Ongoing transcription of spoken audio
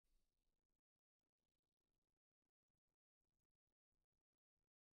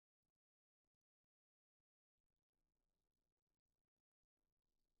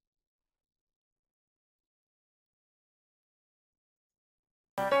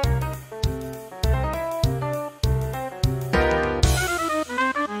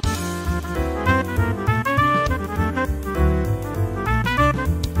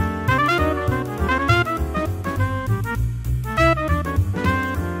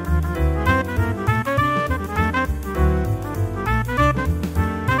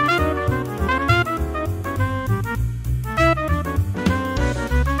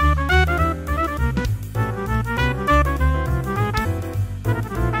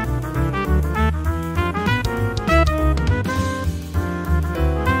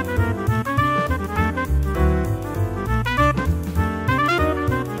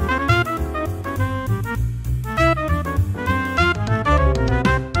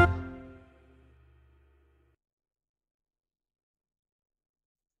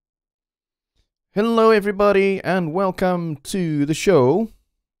Hello, everybody, and welcome to the show.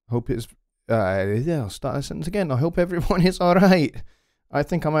 Hope it's. I'll start that sentence again. I hope everyone is all right. I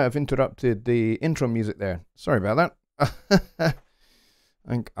think I might have interrupted the intro music there. Sorry about that. I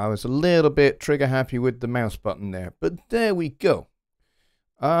think I was a little bit trigger happy with the mouse button there, but there we go.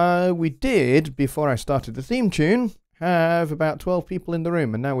 We did, before I started the theme tune, have about 12 people in the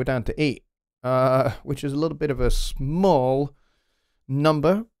room, and now we're down to 8, which is a little bit of a small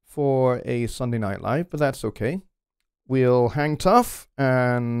number for a Sunday Night Live, but that's okay. We'll hang tough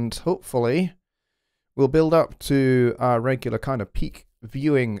and hopefully we'll build up to our regular kind of peak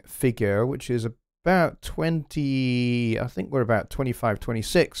viewing figure, which is about 20, I think we're about 25,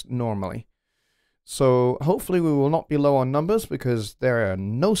 26 normally. So hopefully we will not be low on numbers because there are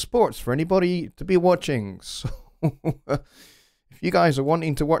no sports for anybody to be watching. So if you guys are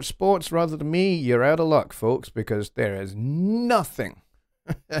wanting to watch sports rather than me, you're out of luck, folks, because there is nothing.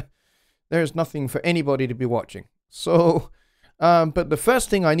 There's nothing for anybody to be watching. So, but the first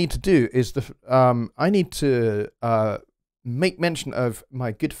thing I need to do is I need to make mention of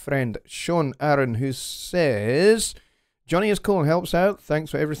my good friend Sean Aaron, who says, "Johnny is cool and helps out.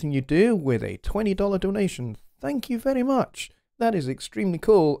 Thanks for everything you do," with a $20 donation. Thank you very much. That is extremely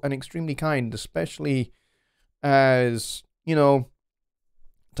cool and extremely kind, especially as, you know,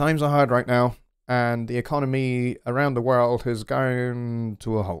 times are hard right now. And the economy around the world has gone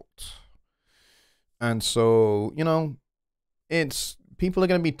to a halt. And so, you know, people are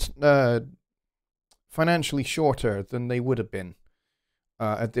going to be financially shorter than they would have been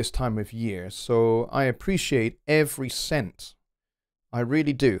at this time of year. So I appreciate every cent. I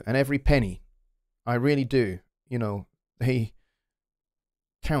really do. And every penny. I really do. You know, they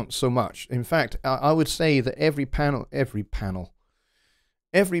count so much. In fact, I would say that every penny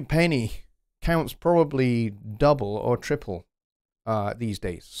counts probably double or triple these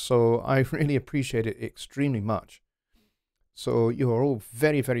days. So I really appreciate it extremely much. So you are all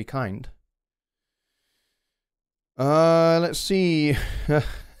very, very kind. Let's see.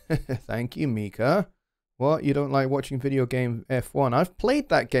 Thank you, Mika. What? You don't like watching video game F1? I've played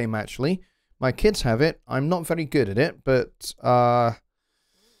that game, actually. My kids have it. I'm not very good at it, but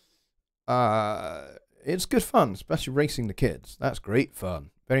it's good fun, especially racing the kids. That's great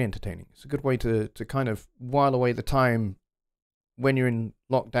fun. Very entertaining. It's a good way to kind of while away the time when you're in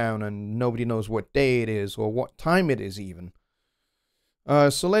lockdown and nobody knows what day it is or what time it is even.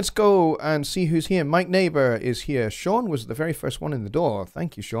 So let's go and see who's here. Mike Neighbor is here. Sean was the very first one in the door.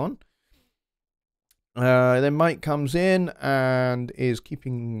 Thank you, Sean. Then Mike comes in and is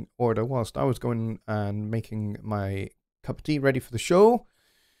keeping order whilst I was going and making my cup of tea ready for the show.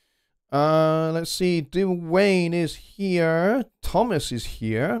 Let's see. Dwayne is here. Thomas is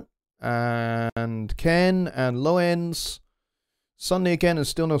here. And Ken and Loens. Sunday again and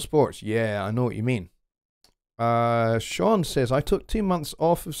still no sports. Yeah, I know what you mean. Sean says, I took 2 months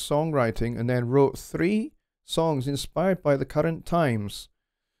off of songwriting and then wrote 3 songs inspired by the current times.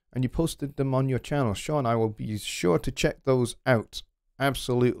 And you posted them on your channel. Sean, I will be sure to check those out.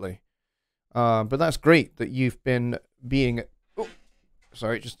 Absolutely. But that's great that you've been being...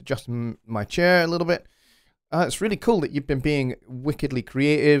 Sorry, just adjusting my chair a little bit. It's really cool that you've been being wickedly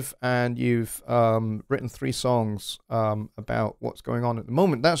creative and you've written 3 songs about what's going on at the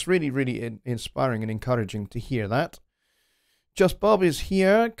moment. That's really, really inspiring and encouraging to hear that. Just Bob is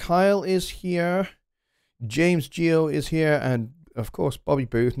here. Kyle is here. James Geo is here. And, of course, Bobby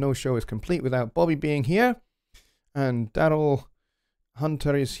Booth. No show is complete without Bobby being here. And Daryl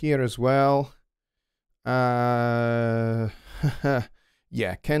Hunter is here as well.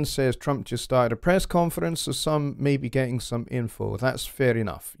 Yeah, Ken says Trump just started a press conference, so some may be getting some info. That's fair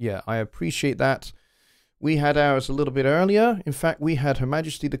enough. Yeah, I appreciate that. We had ours a little bit earlier. In fact, we had Her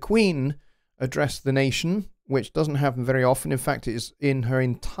Majesty the Queen address the nation, which doesn't happen very often. In fact, it is in her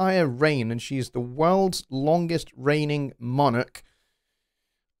entire reign, and she is the world's longest reigning monarch.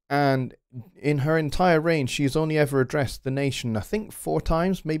 And in her entire reign, she's only ever addressed the nation, I think 4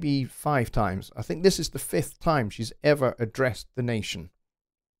 times, maybe 5 times. I think this is the 5th time she's ever addressed the nation.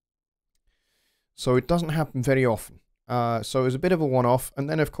 So it doesn't happen very often. So it was a bit of a one-off. And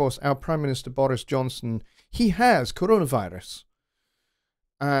then, of course, our Prime Minister Boris Johnson, he has coronavirus.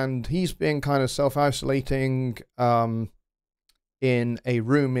 And he's been kind of self-isolating in a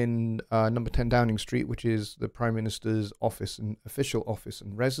room in number 10 Downing Street, which is the Prime Minister's office and official office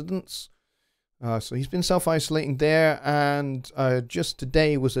and residence. So he's been self-isolating there and just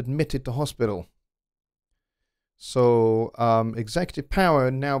today was admitted to hospital. So executive power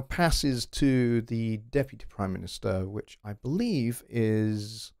now passes to the Deputy Prime Minister, which I believe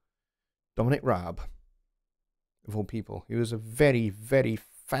is Dominic Raab, of all people. He was a very, very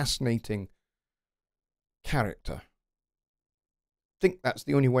fascinating character. I think that's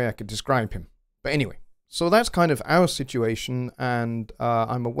the only way I could describe him. But anyway, so that's kind of our situation, and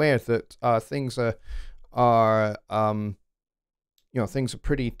I'm aware that things are things are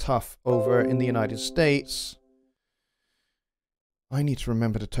pretty tough over in the United States. I need to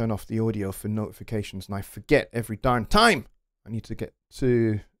remember to turn off the audio for notifications, and I forget every darn time. I need to get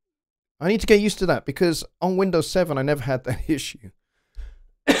used to that, because on Windows 7 I never had that issue.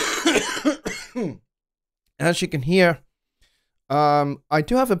 As you can hear, I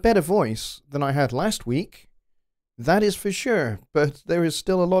do have a better voice than I had last week. That is for sure, but there is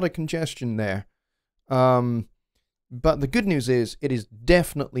still a lot of congestion there. But the good news is, it is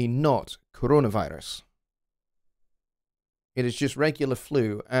definitely not coronavirus. It is just regular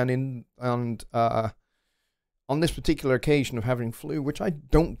flu, and on this particular occasion of having flu, which I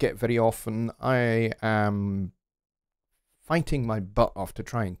don't get very often, I am fighting my butt off to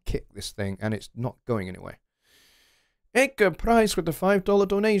try and kick this thing, and it's not going anywhere. Edgar Price with the $5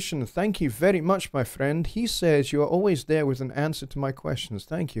 donation. Thank you very much, my friend. He says you are always there with an answer to my questions.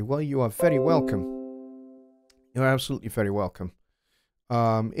 Thank you. Well, you are very welcome. You're absolutely very welcome.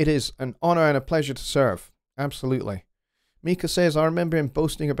 It is an honor and a pleasure to serve. Absolutely. Mika says, I remember him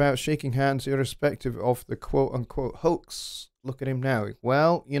boasting about shaking hands irrespective of the quote-unquote hoax. Look at him now.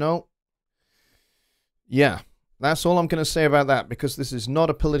 Well, you know, yeah, that's all I'm going to say about that, because this is not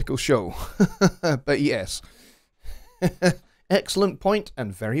a political show. But yes, excellent point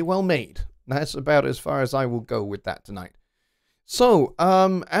and very well made. That's about as far as I will go with that tonight. So,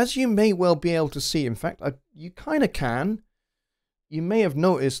 as you may well be able to see, in fact, you kind of can. You may have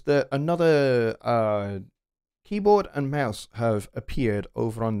noticed that another keyboard and mouse have appeared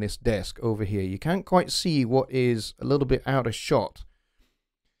over on this desk over here. You can't quite see what is a little bit out of shot,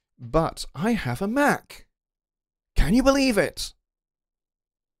 but I have a Mac. Can you believe it?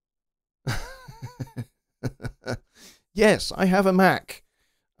 Yes, I have a Mac.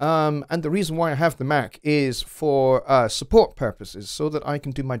 And the reason why I have the Mac is for support purposes, so that I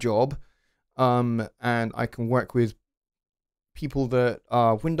can do my job, and I can work with people that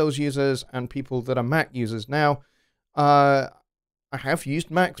are Windows users and people that are Mac users. Now, I have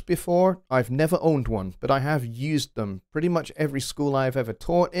used Macs before. I've never owned one, but I have used them. Pretty much every school I've ever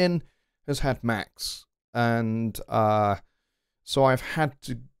taught in has had Macs, and so I've had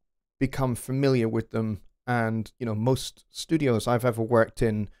to become familiar with them. And you know, most studios I've ever worked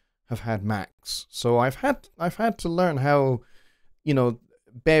in have had Macs, so I've had to learn how, you know,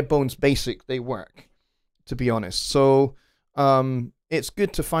 bare bones basic they work, to be honest. So it's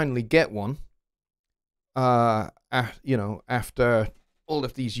good to finally get one, you know, after all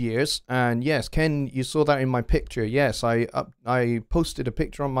of these years. And yes, Ken, you saw that in my picture. Yes, I posted a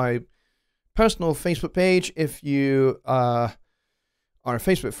picture on my personal Facebook page. If you are a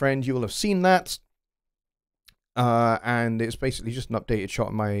Facebook friend, you will have seen that. And it's basically just an updated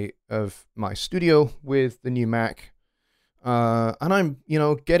shot of my studio with the new Mac. And I'm, you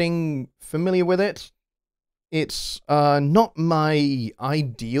know, getting familiar with it. It's not my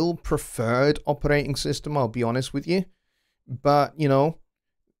ideal preferred operating system, I'll be honest with you. But, you know,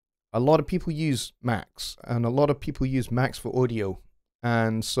 a lot of people use Macs, and a lot of people use Macs for audio.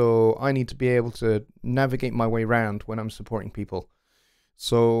 And so I need to be able to navigate my way around when I'm supporting people.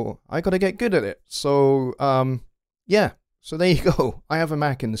 So I got to get good at it. So, yeah, so there you go. I have a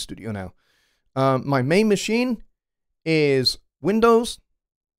Mac in the studio now. My main machine is Windows,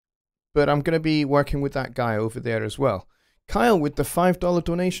 but I'm going to be working with that guy over there as well. Kyle with the $5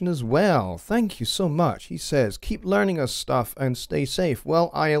 donation as well. Thank you so much. He says, keep learning us stuff and stay safe. Well,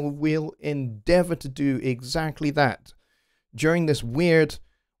 I will endeavor to do exactly that. During this weird,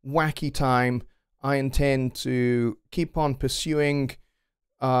 wacky time, I intend to keep on pursuing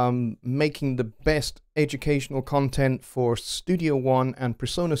making the best educational content for Studio One and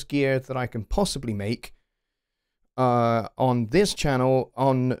PreSonus gear that I can possibly make on this channel,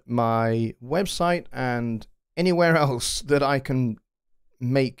 on my website, and anywhere else that I can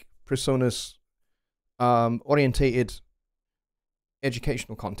make PreSonus orientated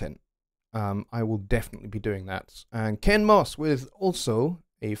educational content. I will definitely be doing that. And Ken Moss with also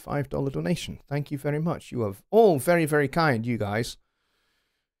a $5 donation. Thank you very much. You are all very, very kind, you guys.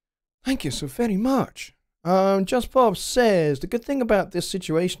 Thank you so very much. Just Bob says, the good thing about this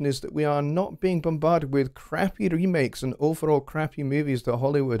situation is that we are not being bombarded with crappy remakes and overall crappy movies that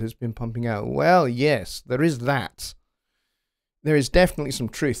Hollywood has been pumping out. Well, yes, there is that. There is definitely some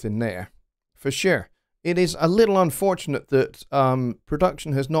truth in there, for sure. It is a little unfortunate that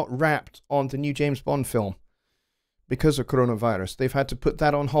production has not wrapped on the new James Bond film, because of coronavirus. They've had to put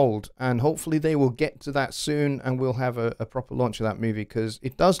that on hold, and hopefully they will get to that soon, and we'll have a proper launch of that movie, because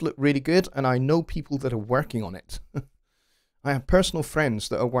it does look really good, and I know people that are working on it. I have personal friends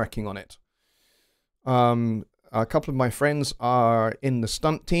that are working on it. A couple of my friends are in the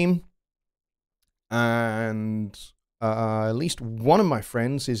stunt team, and at least one of my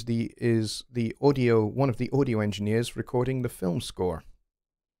friends is one of the audio engineers recording the film score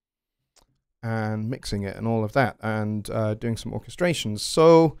and mixing it and all of that, and doing some orchestrations.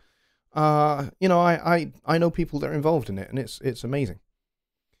 So, you know, I know people that are involved in it, and it's amazing.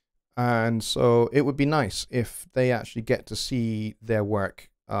 And so it would be nice if they actually get to see their work,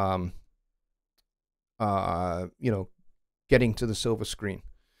 you know, getting to the silver screen.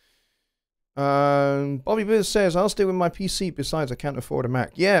 Bobby Biz says, I'll stay with my PC, besides I can't afford a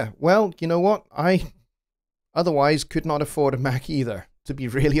Mac. Yeah, well, you know what? I otherwise could not afford a Mac either, to be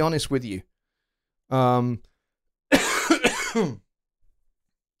really honest with you.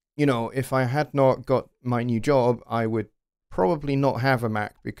 You know, if I had not got my new job, I would probably not have a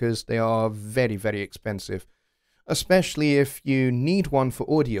Mac, because they are very, very expensive, especially if you need one for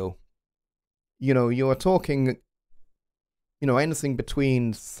audio. You know, you're talking, you know, anything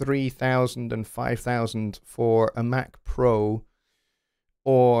between $3,000 and $5,000 for a Mac Pro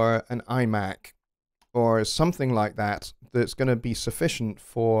or an iMac or something like that, that's going to be sufficient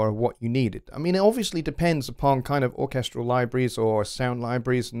for what you needed. I mean, it obviously depends upon kind of orchestral libraries or sound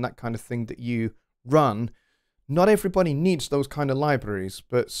libraries and that kind of thing that you run. Not everybody needs those kind of libraries,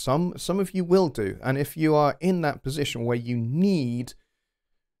 but some of you will do. And if you are in that position where you need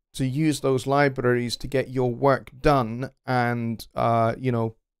to use those libraries to get your work done, and, you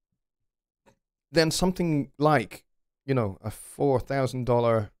know, then something like, you know, a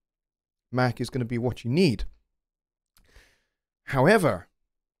 $4,000 Mac is going to be what you need. However,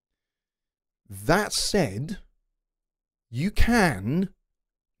 that said, you can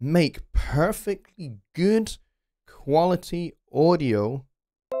make perfectly good quality audio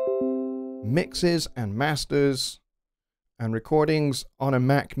mixes and masters and recordings on a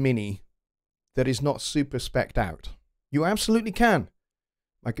Mac Mini that is not super spec'd out. You absolutely can.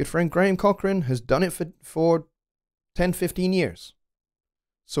 My good friend Graham Cochran has done it for 10, 15 years.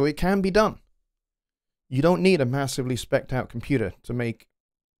 So it can be done. You don't need a massively spec'd out computer to make,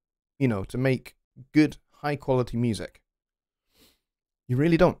 you know, to make good, high quality music. You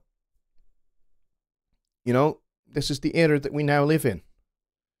really don't. You know, this is the era that we now live in.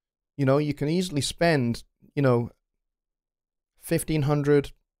 You know, you can easily spend, you know,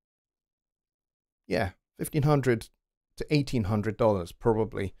 $1,500 to $1,800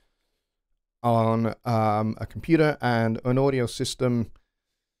 probably on a computer and an audio system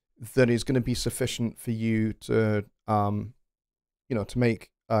that is going to be sufficient for you to, you know, to make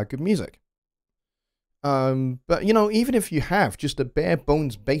good music. But, you know, even if you have just a bare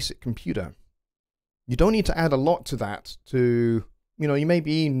bones basic computer, you don't need to add a lot to that to, you know, you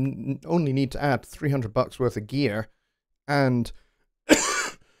maybe only need to add $300 worth of gear and,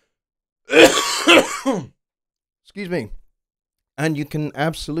 excuse me, and you can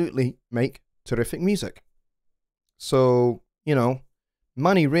absolutely make terrific music. So, you know,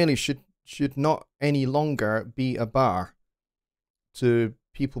 money really should not any longer be a bar to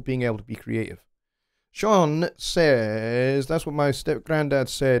people being able to be creative. Sean says, that's what my step-granddad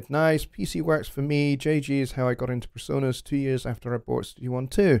said. Nice, PC works for me. JG is how I got into Personas 2 years after I bought Studio One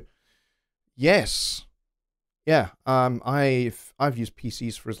too. Yes. Yeah, I've used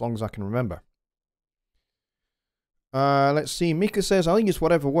PCs for as long as I can remember. Let's see, Mika says, I'll use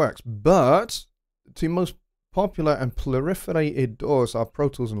whatever works, but two most popular and proliferated DAWs are Pro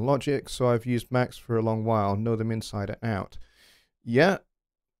Tools and Logic, so I've used Macs for a long while, know them inside and out. Yeah,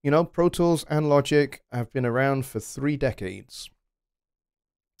 you know, Pro Tools and Logic have been around for 3 decades.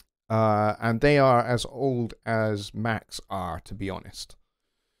 And they are as old as Macs are, to be honest.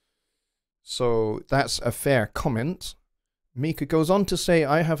 So that's a fair comment. Mika goes on to say,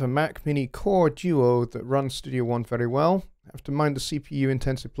 I have a Mac Mini Core Duo that runs Studio One very well. I have to mind the CPU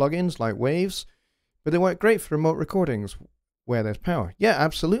intensive plugins like Waves, but they work great for remote recordings where there's power. Yeah,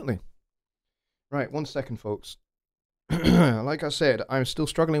 absolutely. Right, 1 second, folks. Like I said, I'm still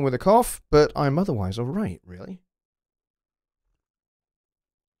struggling with a cough, but I'm otherwise all right, really.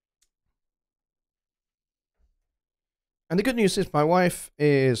 And the good news is my wife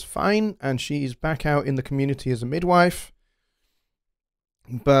is fine, and she's back out in the community as a midwife.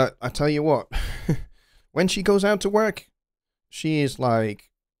 But I tell you what, when she goes out to work, she is like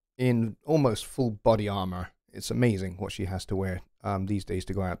in almost full body armor. It's amazing what she has to wear these days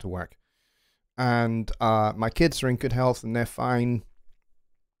to go out to work. And my kids are in good health and they're fine.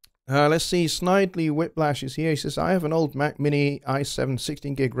 Let's see. Snidely Whiplash is here. He says, I have an old Mac Mini i7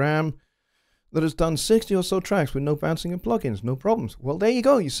 16 gig RAM that has done 60 or so tracks with no bouncing and plugins. No problems. Well, there you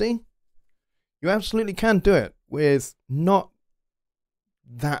go. You see? You absolutely can do it with not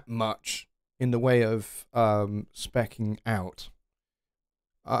that much in the way of speccing out.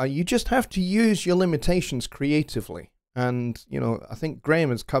 You just have to use your limitations creatively. And, you know, I think Graham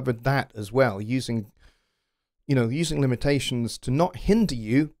has covered that as well, using limitations to not hinder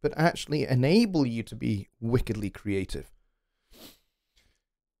you, but actually enable you to be wickedly creative.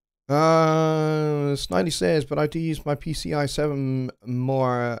 Snidely says, but I do use my PCI 7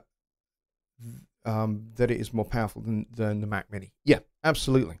 more, that it is more powerful than the Mac Mini. Yeah,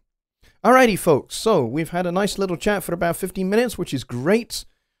 absolutely. Alrighty, folks. So we've had a nice little chat for about 15 minutes, which is great.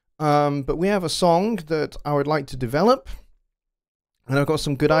 But we have a song that I would like to develop. And I've got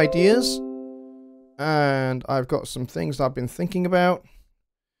some good ideas. And I've got some things I've been thinking about.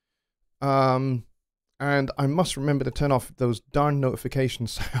 And I must remember to turn off those darn notification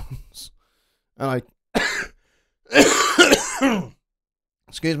sounds. And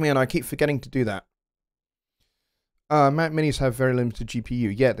excuse me, and I keep forgetting to do that. Mac Minis have very limited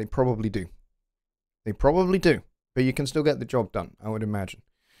GPU. Yeah, they probably do. They probably do. But you can still get the job done, I would imagine.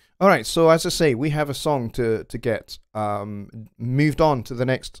 All right, so as I say, we have a song to get moved on to the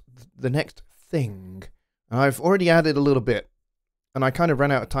next thing. I've already added a little bit, and I kind of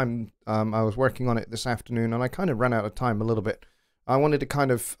ran out of time. I was working on it this afternoon, and I kind of ran out of time a little bit. I wanted to kind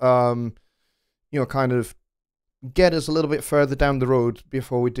of, get us a little bit further down the road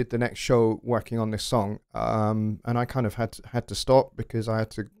before we did the next show working on this song. And I kind of had to stop because I had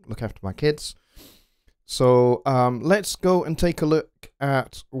to look after my kids. So let's go and take a look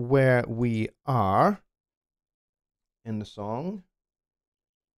at where we are in the song.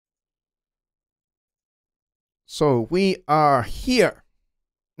 So we are here.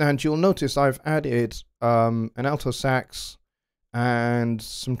 And you'll notice I've added an alto sax and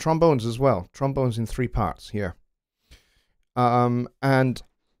some trombones as well. Trombones in 3 parts here. And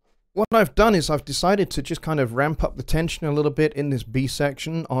what I've done is I've decided to just kind of ramp up the tension a little bit in this B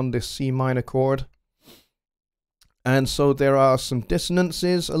section on this C minor chord. And so there are some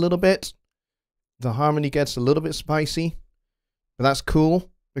dissonances a little bit. The harmony gets a little bit spicy. But that's cool,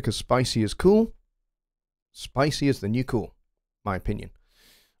 because spicy is cool. Spicy is the new cool, my opinion.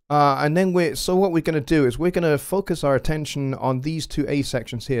 And then so what we're going to do is we're going to focus our attention on these 2 A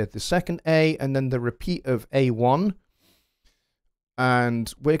sections here. The second A and then the repeat of A1.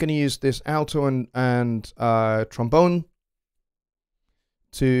 And we're going to use this alto and trombone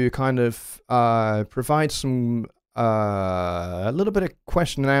to kind of provide some a little bit of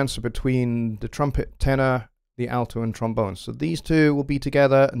question and answer between the trumpet, tenor, the alto, and trombone. So these 2 will be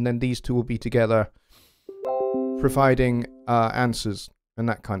together, and then these 2 will be together, providing answers and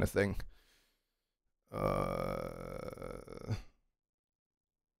that kind of thing.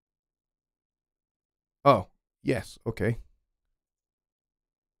 Oh, yes, okay.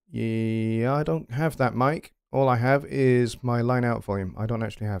 Yeah, I don't have that mic. All I have is my line out volume. I don't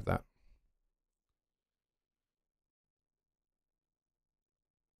actually have that.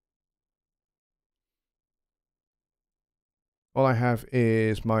 All I have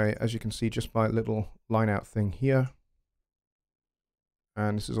is my, as you can see, just my little line out thing here.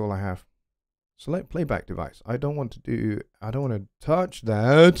 And this is all I have. Select playback device. I don't want to touch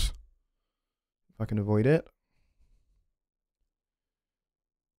that. If I can avoid it.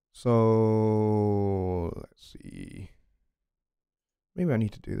 So let's see. Maybe I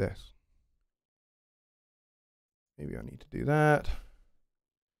need to do this. Maybe I need to do that.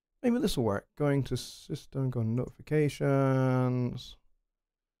 Maybe this will work. Going to system, go notifications.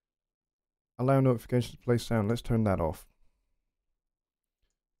 Allow notifications to play sound. Let's turn that off.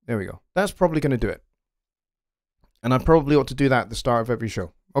 There we go. That's probably going to do it. And I probably ought to do that at the start of every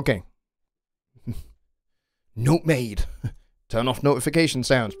show. Okay. Note made. Turn off notification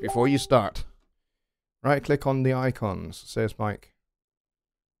sounds before you start. Right click on the icons, says Mike.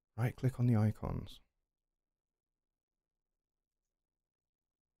 Right click on the icons.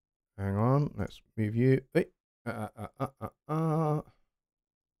 Hang on, let's move you. Hey. Didn't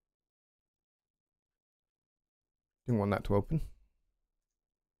want that to open.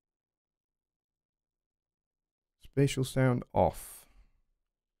 Spatial sound off.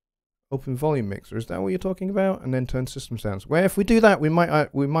 Open volume mixer. Is that what you're talking about? And then turn system sounds. Well, if we do that, we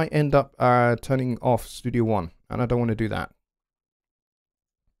might end up turning off Studio One, and I don't want to do that.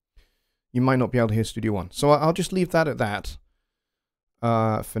 You might not be able to hear Studio One, so I'll just leave that at that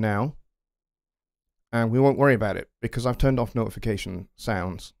for now, and we won't worry about it because I've turned off notification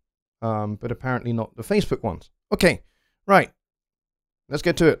sounds, but apparently not the Facebook ones. Okay, right. Let's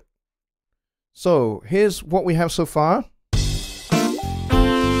get to it. So here's what we have so far.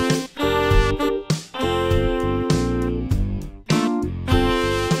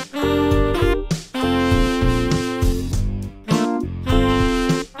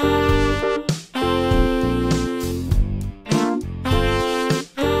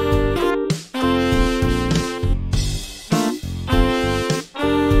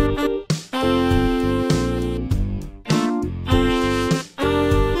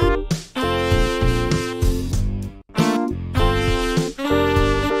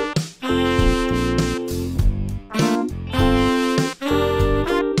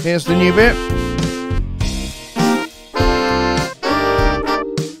 Here's the new bit.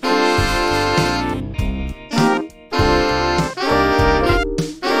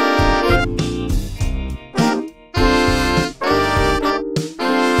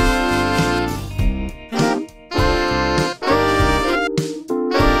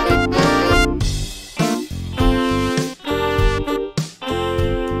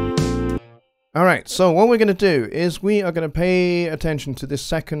 Alright, so what we're going to do is we are going to pay attention to this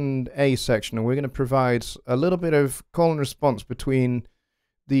second A section, and we're going to provide a little bit of call and response between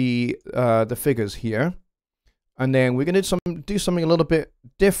the figures here. And then we're going to do something a little bit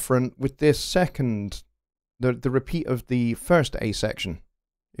different with this second, the repeat of the first A section,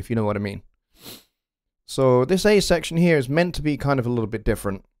 if you know what I mean. So this A section here is meant to be kind of a little bit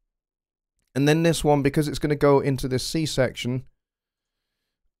different. And then this one, because it's going to go into this C section,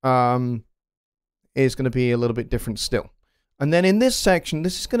 is going to be a little bit different still. And then in this section,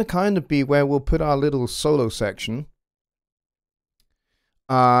 this is going to kind of be where we'll put our little solo section.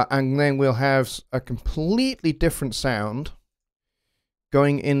 And then we'll have a completely different sound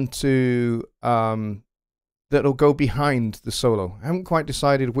going into, that'll go behind the solo. I haven't quite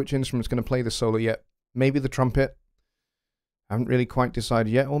decided which instrument's going to play the solo yet. Maybe the trumpet. I haven't really quite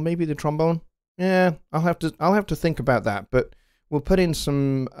decided yet. Or maybe the trombone. Yeah, I'll have to think about that. But we'll put in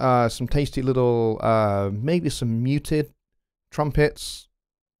some tasty little, maybe some muted trumpets,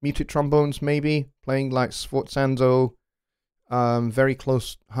 muted trombones maybe, playing like sforzando, very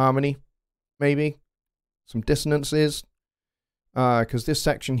close harmony, maybe. Some dissonances, because this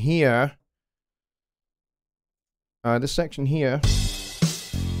section here,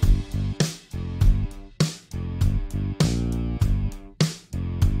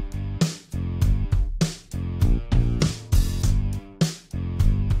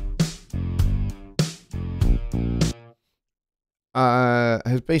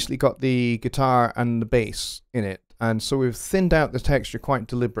 has basically got the guitar and the bass in it, and so we've thinned out the texture quite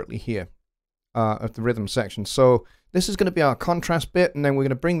deliberately here of the rhythm section. So this is going to be our contrast bit, and then we're going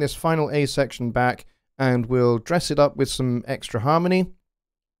to bring this final A section back, and we'll dress it up with some extra harmony,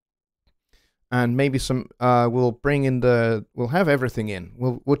 and maybe some we'll have everything in.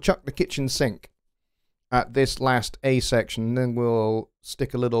 We'll chuck the kitchen sink at this last A section, and then we'll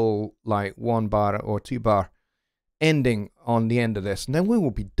stick a little like 1 bar or 2 bar ending on the end of this, and then we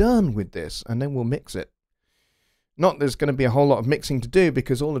will be done with this, and then we'll mix it. Not there's going to be a whole lot of mixing to do,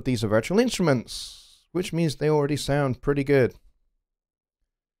 because all of these are virtual instruments, which means they already sound pretty good.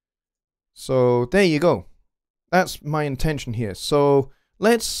 So there you go. That's my intention here. So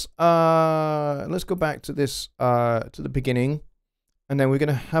let's go back to this to the beginning, and then we're going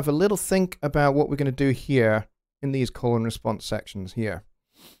to have a little think about what we're going to do here in these call and response sections here.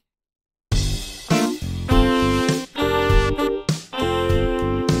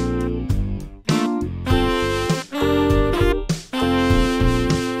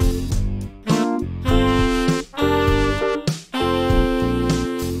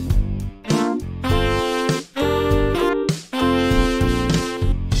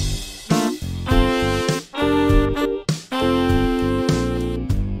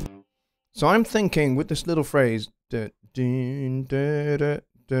 So I'm thinking with this little phrase, we could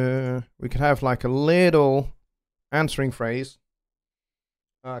have like a little answering phrase,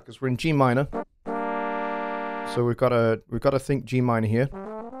 because we're in G minor. So we've got to think G minor here.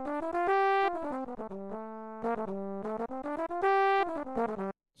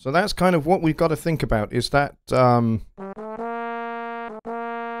 So that's kind of what we've got to think about, is that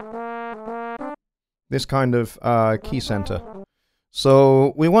this kind of key center.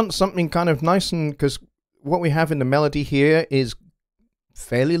 So we want something kind of nice, and because what we have in the melody here is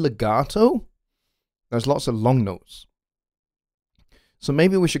fairly legato. There's lots of long notes. So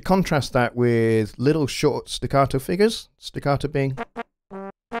maybe we should contrast that with little short staccato figures. Staccato being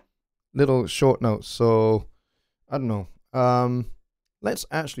little short notes. So I don't know. Let's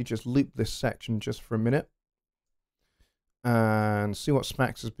actually just loop this section just for a minute and see what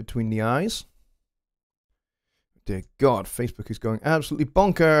smacks us between the eyes. Dear God, Facebook is going absolutely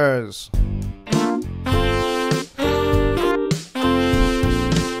bonkers.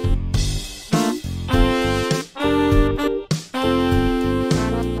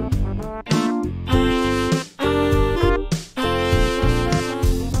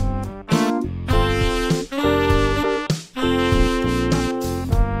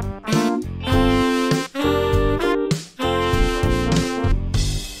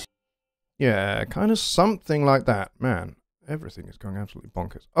 Yeah, kind of something like that. Man, everything is going absolutely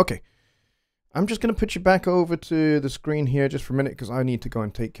bonkers. Okay, I'm just going to put you back over to the screen here just for a minute because I need to go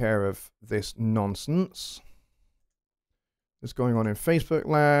and take care of this nonsense that's going on in Facebook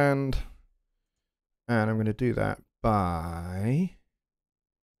land. And I'm going to do that by...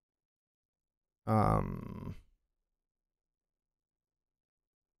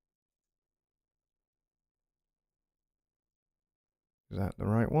 Is that the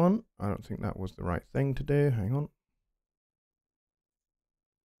right one? I don't think that was the right thing to do. Hang on.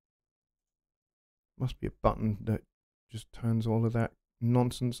 Must be a button that just turns all of that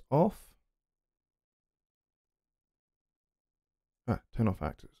nonsense off. Ah, turn off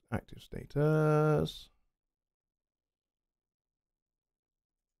active status.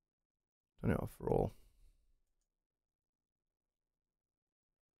 Turn it off for all.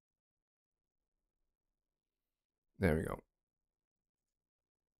 There we go.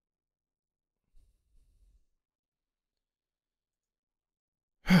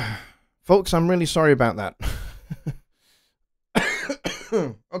 Folks, I'm really sorry about that.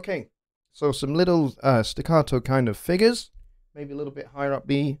 Okay, so some little staccato kind of figures, maybe a little bit higher up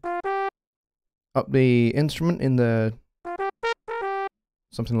the instrument in the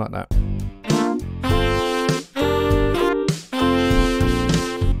something like that.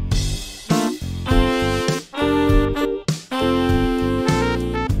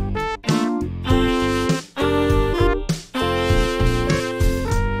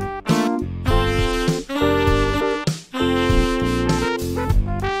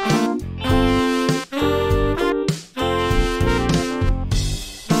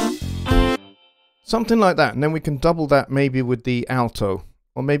 Something like that, and then we can double that maybe with the alto,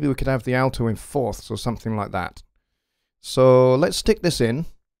 or maybe we could have the alto in fourths or something like that. So let's stick this in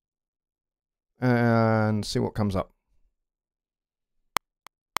and see what comes up.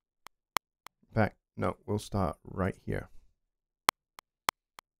 Back, no, we'll start right here.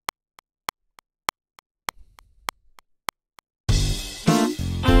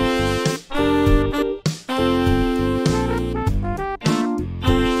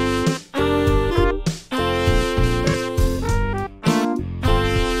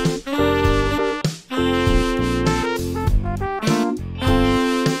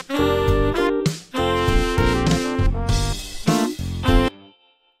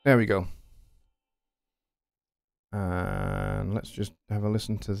 There we go. And let's just have a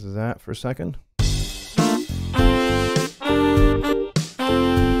listen to that for a second.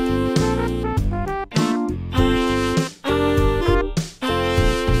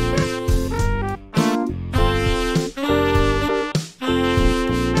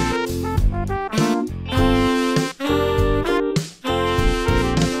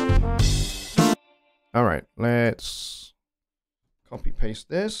 All right, let's copy paste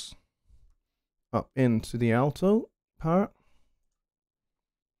this up into the alto part.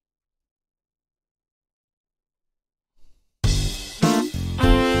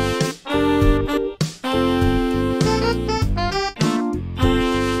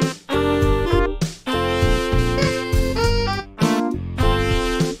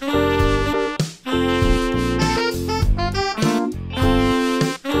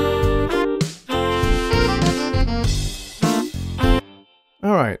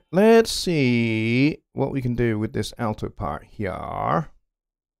 All right, let's see what we can do with this alto part here.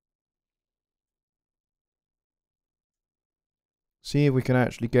 See if we can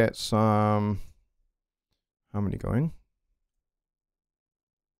actually get some harmony going.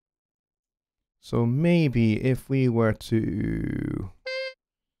 So maybe if we were to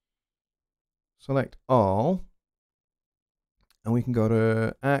select all, and we can go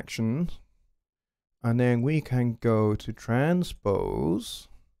to actions, and then we can go to transpose.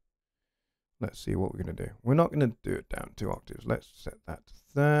 Let's see what we're going to do. We're not going to do it down 2 octaves. Let's set that to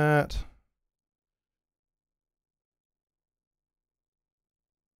that.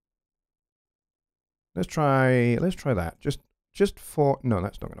 Let's try that. Just for, no,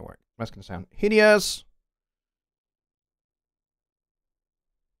 that's not going to work. That's going to sound hideous.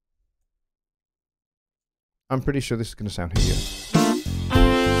 I'm pretty sure this is going to sound hideous.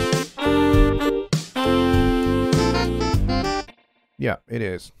 Yeah, it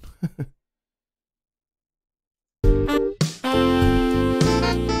is.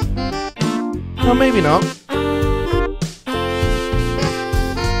 Well, maybe not.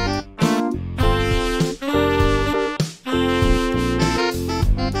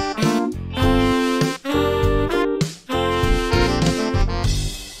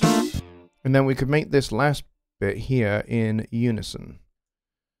 And then we could make this last bit here in unison.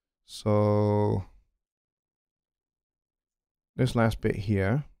 So this last bit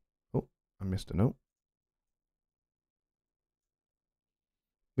here. Oh, I missed a note.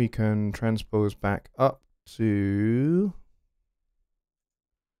 We can transpose back up to...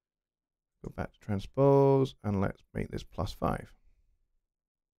 Go back to transpose, and let's make this +5.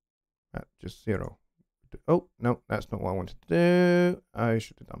 That's just 0. Oh, no, that's not what I wanted to do. I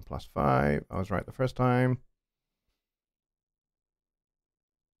should have done +5. I was right the first time.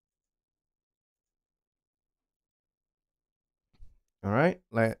 All right,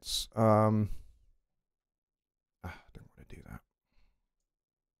 let's... I don't want to do that.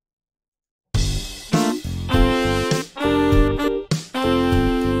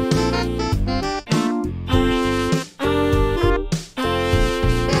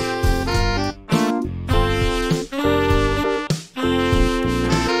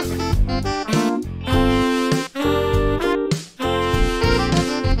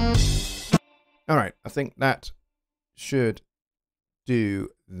 All right, I think that should do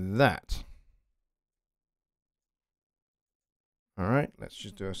that. All right, let's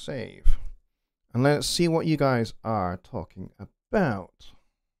just do a save. And let's see what you guys are talking about.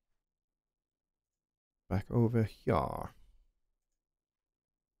 Back over here.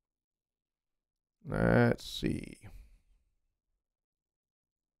 Let's see.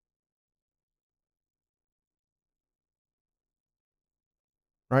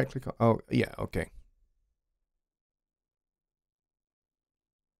 Right click on, oh, yeah, okay.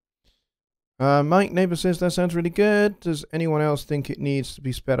 Mike Neighbor says that sounds really good. Does anyone else think it needs to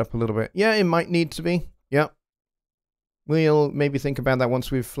be sped up a little bit? Yeah, it might need to be. Yeah. We'll maybe think about that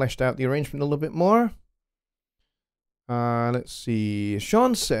once we've fleshed out the arrangement a little bit more. Let's see.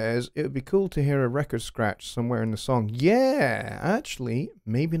 Sean says it would be cool to hear a record scratch somewhere in the song. Yeah, actually,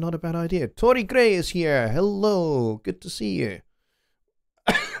 maybe not a bad idea. Tori Gray is here. Hello. Good to see you.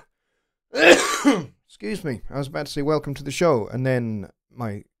 Excuse me. I was about to say welcome to the show, and then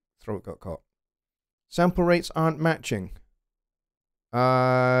my throat got caught. Sample rates aren't matching.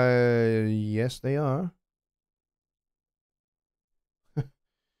 Yes, they are.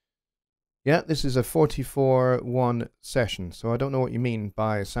 Yeah, this is a 44-1 session, so I don't know what you mean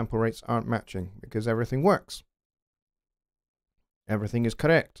by sample rates aren't matching, because everything works. Everything is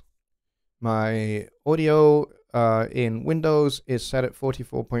correct. My audio in Windows is set at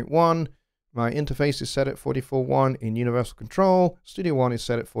 44.1. My interface is set at 44.1 in Universal Control. Studio One is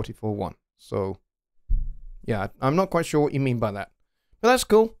set at 44.1. So, yeah, I'm not quite sure what you mean by that. But that's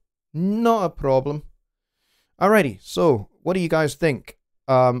cool. Not a problem. Alrighty, so what do you guys think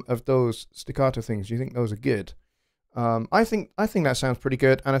of those staccato things? Do you think those are good? I think that sounds pretty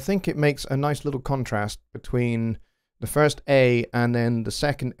good, and I think it makes a nice little contrast between the first A and then the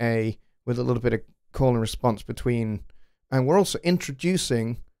second A with a little bit of call and response between. And we're also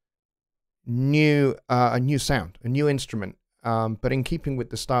introducing a new sound, a new instrument, but in keeping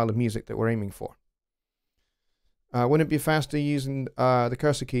with the style of music that we're aiming for. Wouldn't it be faster using the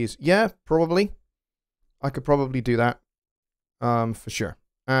cursor keys? Yeah, probably. I could probably do that, for sure.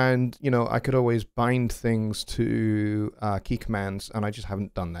 And, you know, I could always bind things to key commands, and I just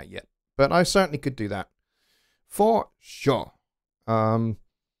haven't done that yet. But I certainly could do that, for sure.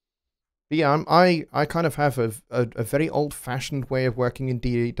 But yeah, I kind of have a very old-fashioned way of working in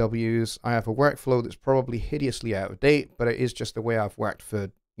DAWs. I have a workflow that's probably hideously out of date, but it is just the way I've worked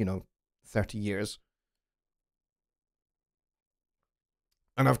for, you know, 30 years.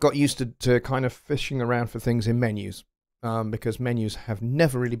 And I've got used to kind of fishing around for things in menus, because menus have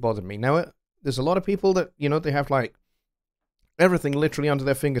never really bothered me. Now, there's a lot of people that, you know, they have like everything literally under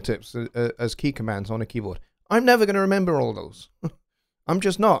their fingertips as key commands on a keyboard. I'm never going to remember all those. I'm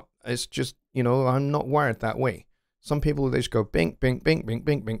just not. It's just, you know, I'm not wired that way. Some people, they just go bing, bing, bing, bing,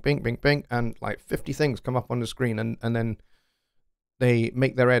 bing, bing, bing, bing, bing, and like 50 things come up on the screen, and then they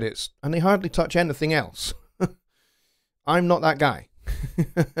make their edits, and they hardly touch anything else. I'm not that guy.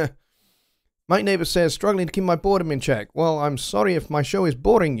 Mike Neighbor says, struggling to keep my boredom in check. Well, I'm sorry if my show is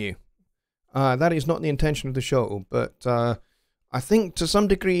boring you. That is not the intention of the show, but I think to some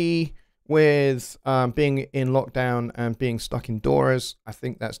degree, with being in lockdown and being stuck indoors, I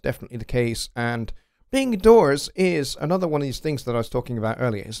think that's definitely the case. And being indoors is another one of these things that I was talking about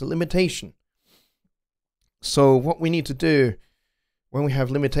earlier. It's a limitation. So what we need to do when we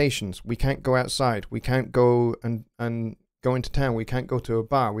have limitations, we can't go outside. We can't go and go into town. We can't go to a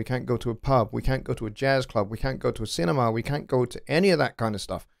bar. We can't go to a pub. We can't go to a jazz club. We can't go to a cinema. We can't go to any of that kind of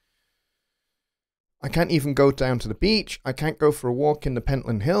stuff. I can't even go down to the beach. I can't go for a walk in the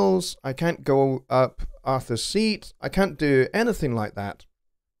Pentland Hills. I can't go up Arthur's Seat. I can't do anything like that.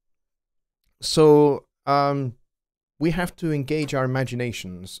 So we have to engage our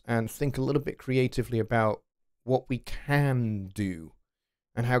imaginations and think a little bit creatively about what we can do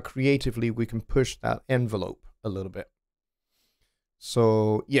and how creatively we can push that envelope a little bit.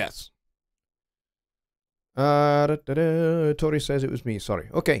 So, yes. Tori says it was me. Sorry.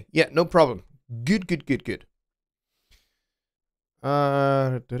 Okay. Yeah, no problem. Good.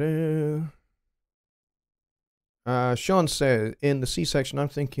 Sean says, in the C section, I'm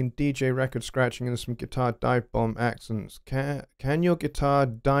thinking DJ record scratching and some guitar dive bomb accents. Can your guitar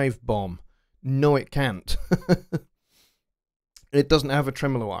dive bomb? No, it can't. It doesn't have a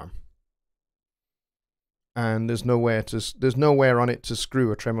tremolo arm. And there's nowhere on it to screw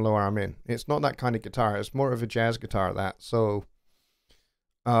a tremolo arm in. It's not that kind of guitar. It's more of a jazz guitar, that. So,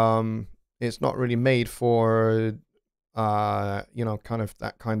 it's not really made for, kind of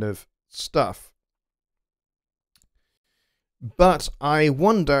that kind of stuff. But I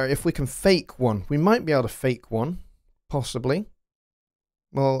wonder if we can fake one. We might be able to fake one, possibly.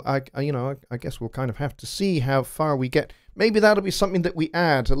 Well, I guess we'll kind of have to see how far we get. Maybe that'll be something that we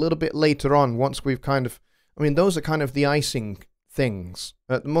add a little bit later on once we've kind of... I mean, those are kind of the icing things.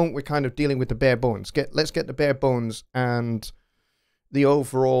 At the moment, we're kind of dealing with the bare bones. Let's get the bare bones and the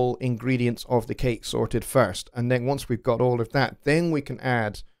overall ingredients of the cake sorted first. And then once we've got all of that, then we can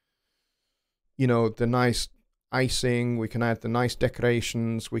add, the nice icing. We can add the nice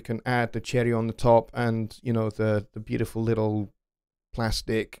decorations. We can add the cherry on the top and, the beautiful little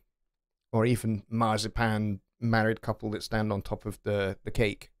plastic or even marzipan married couple that stand on top of the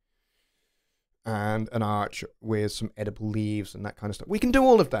cake. And an arch with some edible leaves and that kind of stuff. We can do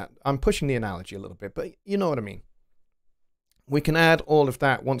all of that. I'm pushing the analogy a little bit, but you know what I mean. We can add all of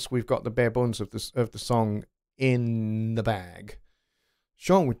that once we've got the bare bones of the song in the bag.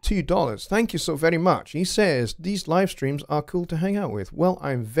 Sean with $2. Thank you so very much. He says, these live streams are cool to hang out with. Well,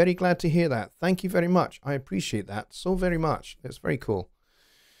 I'm very glad to hear that. Thank you very much. I appreciate that so very much. It's very cool.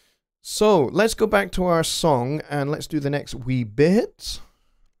 So, let's go back to our song and let's do the next wee bit.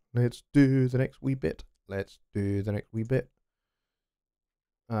 You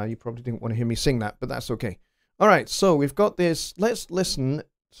probably didn't want to hear me sing that, but that's okay. All right, so we've got this. Let's listen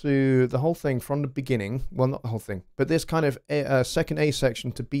to the whole thing from the beginning. Well, not the whole thing, but this kind of second A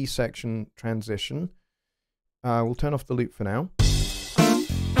section to B section transition. We'll turn off the loop for now.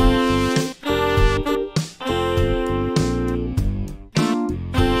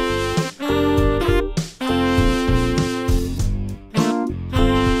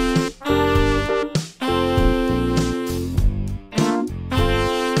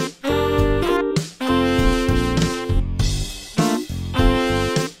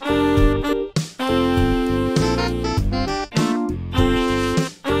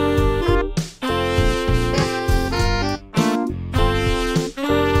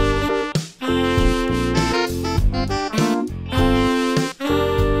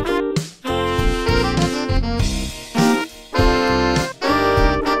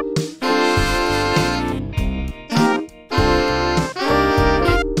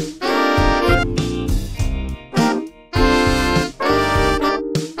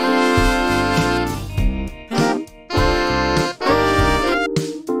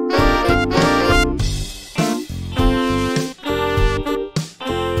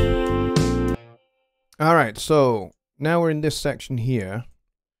 So now we're in this section here.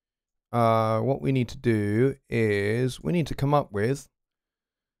 What we need to do is we need to come up with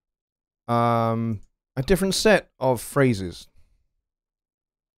a different set of phrases.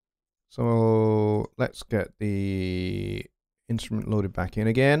 So let's get the instrument loaded back in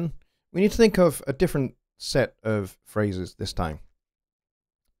again. We need to think of a different set of phrases this time.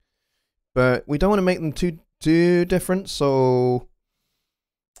 But we don't want to make them too different, so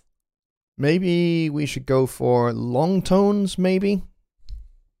maybe we should go for long tones, maybe?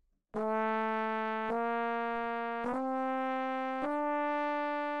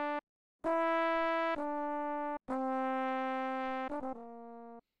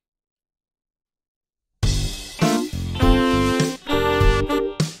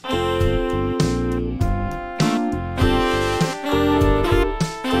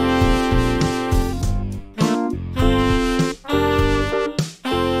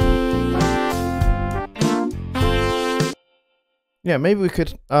 Yeah, maybe we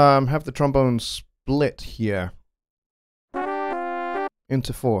could have the trombone split here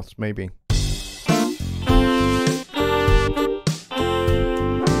into fourths, maybe.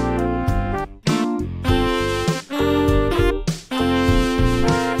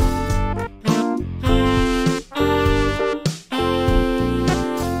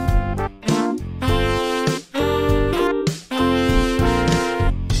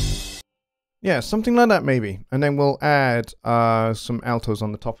 Yeah, something like that maybe. And then we'll add some altos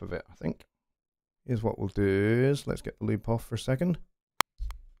on the top of it, I think. Here's what we'll do is, let's get the loop off for a second.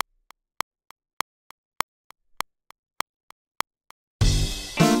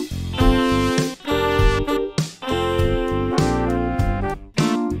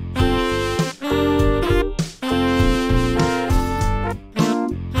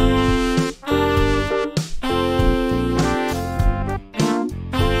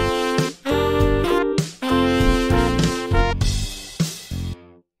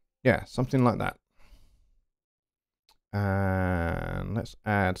 Yeah, something like that. And let's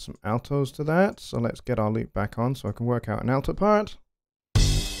add some altos to that. So let's get our loop back on so I can work out an alto part.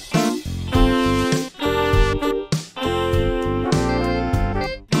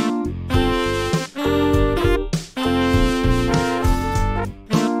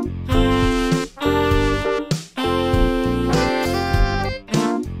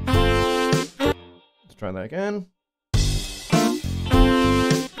 Let's try that again.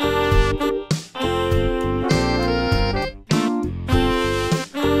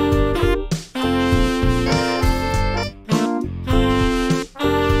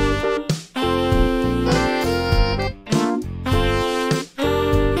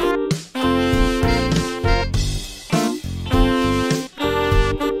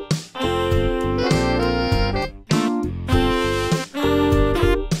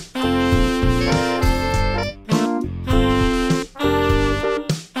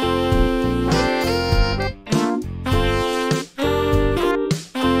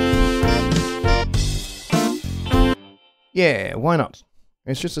 Yeah, why not?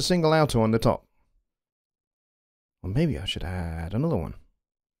 It's just a single alto on the top. Well, maybe I should add another one.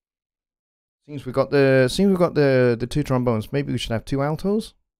 Seems we've got the two trombones. Maybe we should have two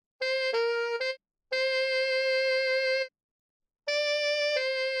altos.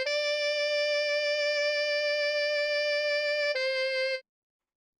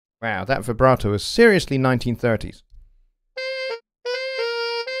 Wow, that vibrato is seriously 1930s.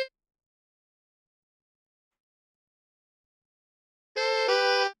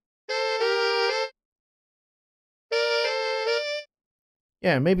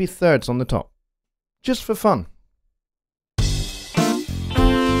 Yeah, maybe thirds on the top. Just for fun.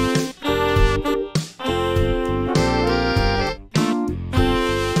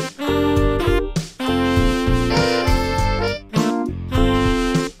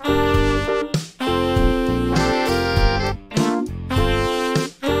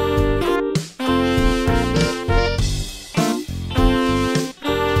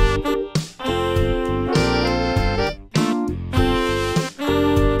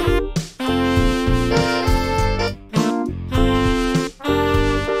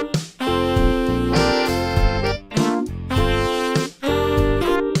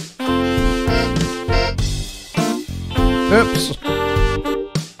 Oops.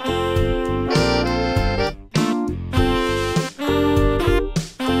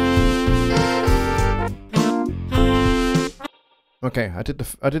 Okay,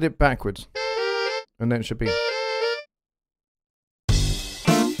 I did it backwards. And then it should be.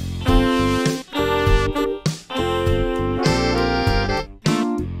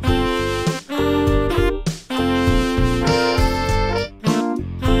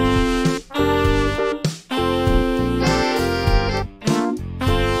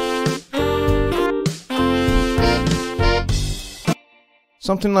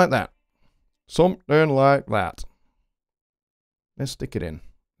 Something like that. Something like that. Let's stick it in.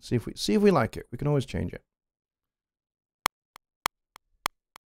 See if we like it. We can always change it.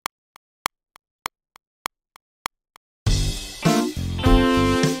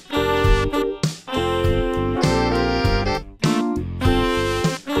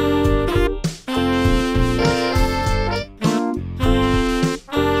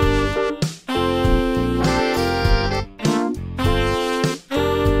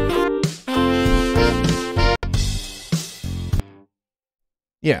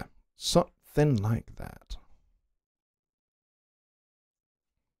 Yeah, something like that.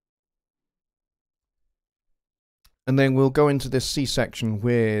 And then we'll go into this C section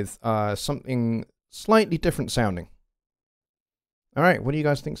with something slightly different sounding. All right, what do you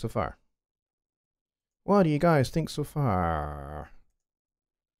guys think so far? What do you guys think so far?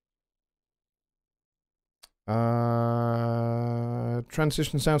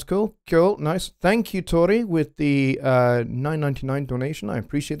 Transition sounds cool. Cool, nice. Thank you, Tori, with the $9.99 donation. I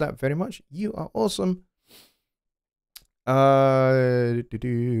appreciate that very much. You are awesome.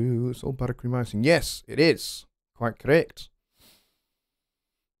 It's all buttercream icing. Yes, it is. Quite correct.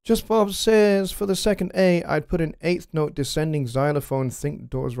 Just Bob says, for the second A, I'd put an 8th note descending xylophone. Think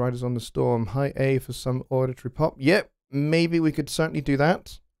Doors Riders on the Storm. High A for some auditory pop. Yep, maybe we could certainly do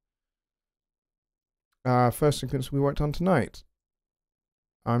that. First sequence we worked on tonight.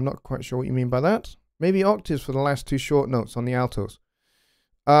 I'm not quite sure what you mean by that. Maybe octaves for the last two short notes on the altos.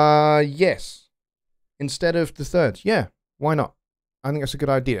 Yes. Instead of the thirds. Yeah, why not? I think that's a good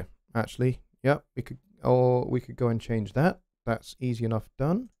idea, actually. Yep, we could go and change that. That's easy enough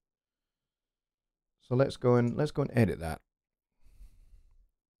done. So let's go and edit that.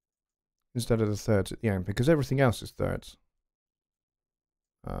 Instead of the thirds at the end, because everything else is thirds.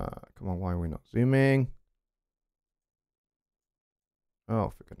 Come on, why are we not zooming? Oh,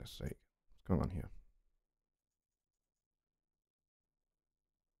 for goodness sake. What's going on here?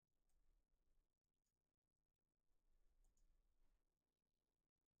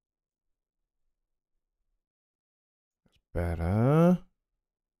 That's better.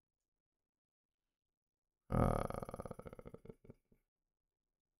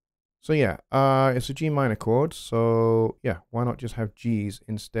 So yeah, it's a G minor chord. So yeah, why not just have G's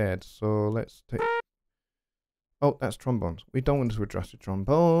instead? So let's take... Oh, that's trombones. We don't want to adjust the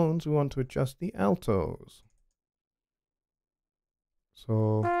trombones. We want to adjust the altos.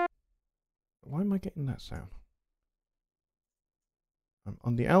 So why am I getting that sound? I'm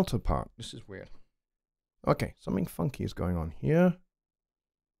on the alto part. This is weird. Okay, something funky is going on here.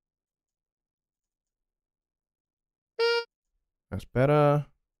 That's better.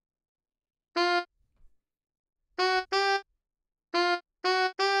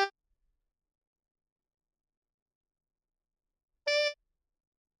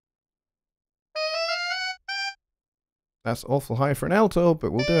 That's awful high for an alto,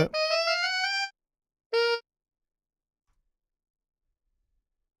 but we'll do it.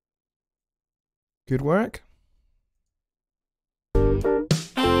 Good work.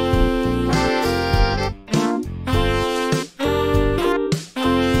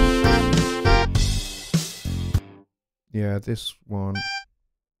 Yeah, this one.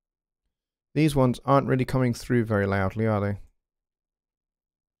 These ones aren't really coming through very loudly, are they?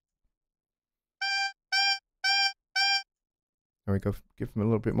 There we go. Give them a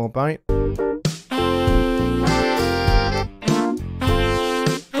little bit more bite.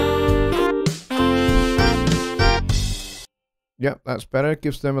 Yep, that's better.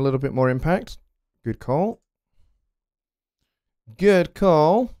 Gives them a little bit more impact. Good call. Good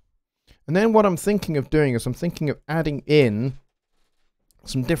call. And then what I'm thinking of doing is I'm thinking of adding in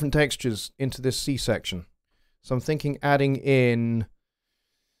some different textures into this C section. So I'm thinking adding in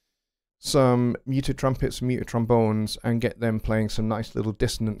some muted trumpets, muted trombones, and get them playing some nice little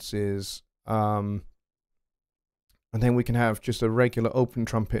dissonances. And then we can have just a regular open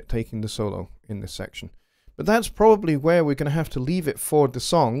trumpet taking the solo in this section. But that's probably where we're going to have to leave it for the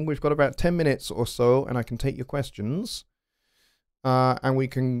song. We've got about 10 minutes or so, and I can take your questions. And we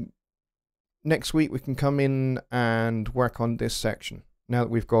can, next week, we can come in and work on this section. Now that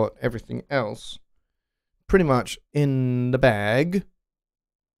we've got everything else pretty much in the bag.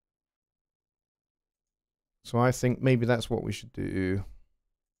 So I think maybe that's what we should do.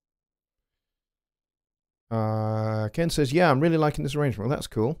 Ken says, yeah, I'm really liking this arrangement. Well, that's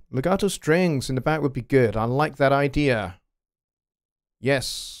cool. Legato strings in the back would be good. I like that idea.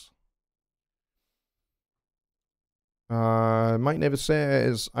 Yes. Mike Never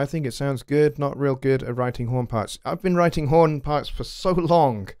says, I think it sounds good, not real good at writing horn parts. I've been writing horn parts for so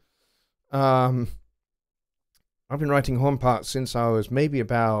long. I've been writing horn parts since I was maybe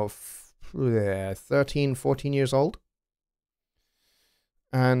about 13, 14 years old.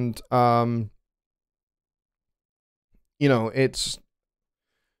 And, you know, it's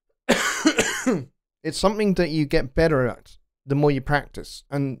it's something that you get better at the more you practice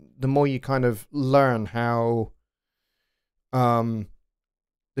and the more you kind of learn how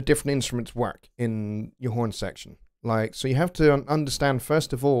the different instruments work in your horn section. Like, so you have to understand,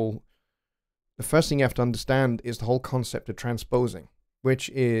 first of all, the first thing you have to understand is the whole concept of transposing, which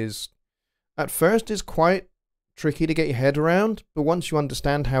is, at first, is quite tricky to get your head around, but once you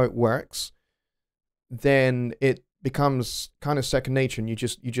understand how it works, then it becomes kind of second nature, and you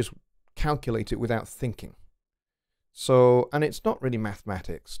just calculate it without thinking. So, and it's not really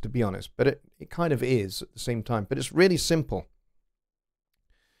mathematics, to be honest, but it kind of is at the same time, but it's really simple.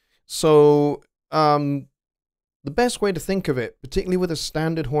 So, the best way to think of it, particularly with a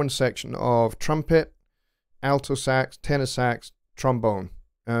standard horn section of trumpet, alto sax, tenor sax, trombone,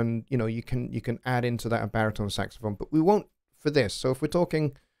 and you know, you can add into that a baritone saxophone, but we won't for this. So if we're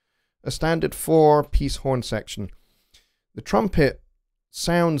talking a standard 4-piece horn section, the trumpet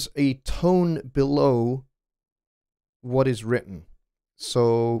sounds a tone below what is written.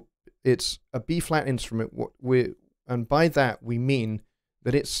 So it's a B-flat instrument, and by that we mean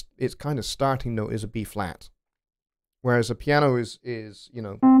that its kind of starting note is a B-flat. Whereas a piano is, you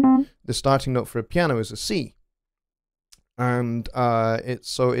know, the starting note for a piano is a C. And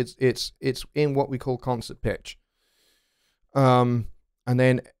it's in what we call concert pitch. And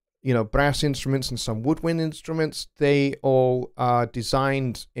then, you know, brass instruments and some woodwind instruments, they all are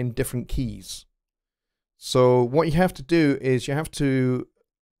designed in different keys. So what you have to do is you have to,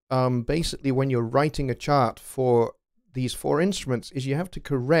 basically when you're writing a chart for these 4 instruments, is you have to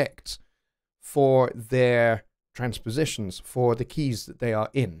correct for their transpositions for the keys that they are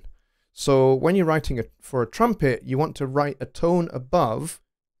in. So when you're writing for a trumpet, you want to write a tone above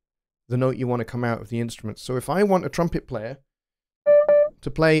the note you want to come out of the instrument. So if I want a trumpet player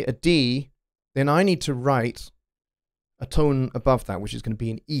to play a D, then I need to write a tone above that, which is going to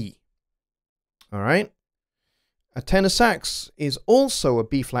be an E. All right? A tenor sax is also a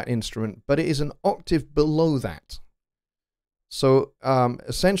B-flat instrument, but it is an octave below that. So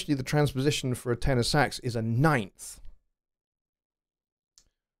essentially the transposition for a tenor sax is a ninth.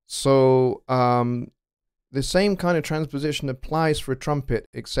 So the same kind of transposition applies for a trumpet,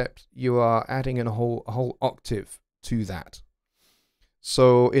 except you are adding in a whole octave to that.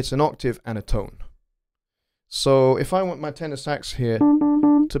 So it's an octave and a tone. So if I want my tenor sax here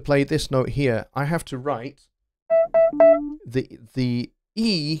to play this note here, I have to write the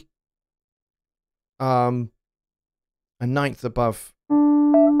E a ninth above.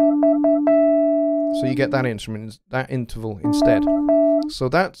 So you get that instrument, that interval instead.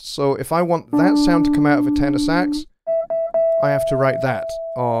 So if I want that sound to come out of a tenor sax, I have to write that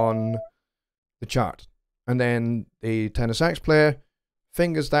on the chart. And then the tenor sax player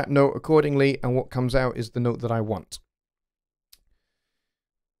fingers that note accordingly, and what comes out is the note that I want.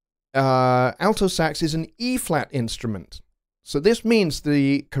 Alto sax is an E-flat instrument. So this means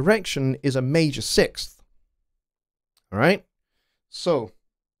the correction is a major sixth. All right? So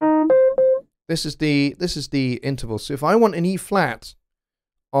this is the interval. So if I want an E-flat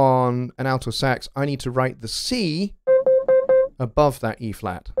on an alto sax, I need to write the C above that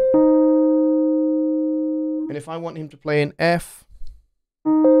E-flat. And if I want him to play an F,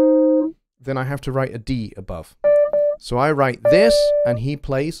 then I have to write a D above. So I write this, and he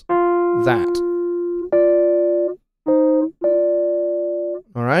plays that.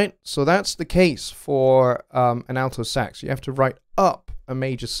 All right, so that's the case for an alto sax. You have to write up a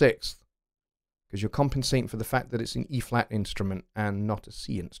major sixth because you're compensating for the fact that it's an E-flat instrument and not a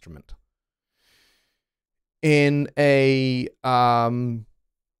C instrument. In a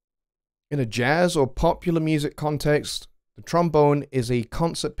jazz or popular music context, the trombone is a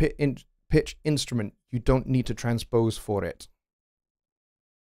concert pitch instrument. You don't need to transpose for it.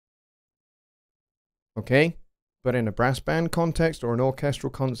 Okay? But in a brass band context or an orchestral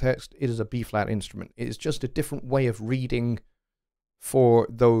context, it is a B-flat instrument. It is just a different way of reading for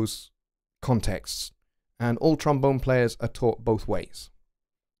those contexts. And all trombone players are taught both ways.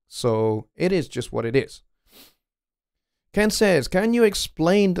 So it is just what it is. Ken says, can you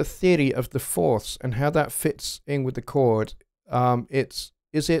explain the theory of the fourths and how that fits in with the chord?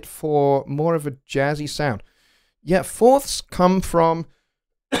 Is it for more of a jazzy sound? Yeah, fourths come from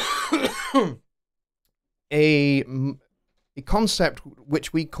a concept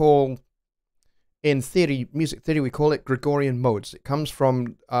which we call, in theory, music theory, we call it Gregorian modes. It comes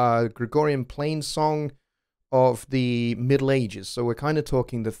from Gregorian plain song of the Middle Ages. So we're kind of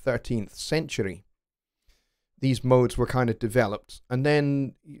talking the 13th century. These modes were kind of developed. And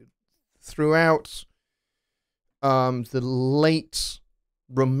then throughout the late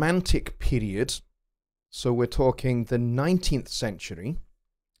Romantic period, so we're talking the 19th century,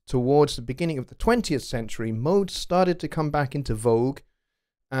 towards the beginning of the 20th century, modes started to come back into vogue,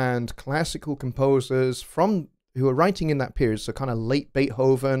 and classical composers who were writing in that period, so kind of late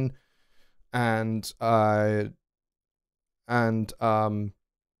Beethoven and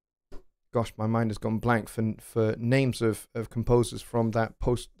gosh, my mind has gone blank for names of composers from that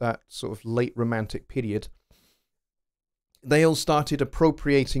sort of late Romantic period. They all started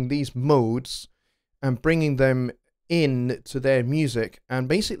appropriating these modes and bringing them in to their music, and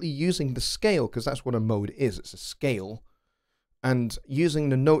basically using the scale, because that's what a mode is, it's a scale, and using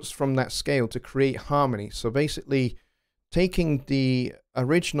the notes from that scale to create harmony. So basically taking the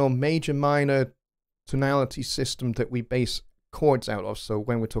original major minor tonality system that we base chords out of, so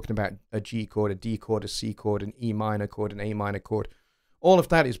when we're talking about a G chord, a D chord, a C chord, an E minor chord, an A minor chord, all of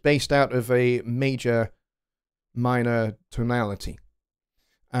that is based out of a major minor tonality.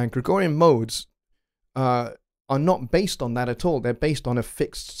 And Gregorian modes are not based on that at all. They're based on a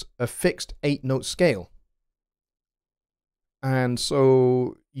fixed 8-note scale. And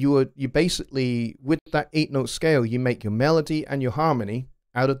so you basically, with that 8-note scale, you make your melody and your harmony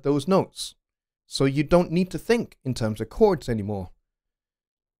out of those notes. So you don't need to think in terms of chords anymore.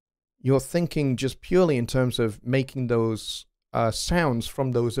 You're thinking just purely in terms of making those sounds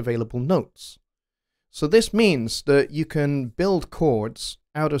from those available notes. So this means that you can build chords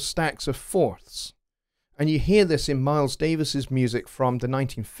out of stacks of fourths. And you hear this in Miles Davis's music from the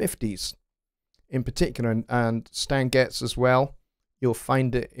 1950s in particular, and Stan Getz as well. You'll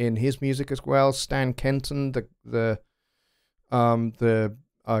find it in his music as well. Stan Kenton, the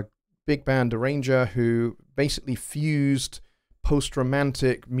big band arranger who basically fused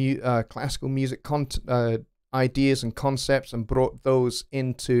post-romantic classical music ideas and concepts and brought those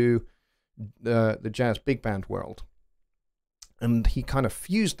into the jazz big band world. And he kind of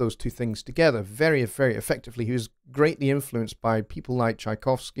fused those two things together very, very effectively. He was greatly influenced by people like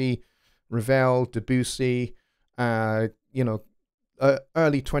Tchaikovsky, Ravel, Debussy, early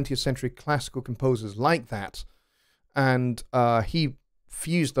 20th century classical composers like that. And he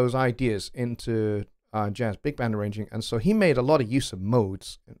fused those ideas into jazz big band arranging. And so he made a lot of use of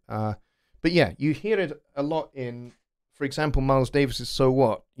modes. But yeah, you hear it a lot in, for example, Miles Davis's So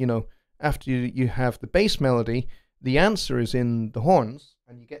What? After you have the bass melody, the answer is in the horns,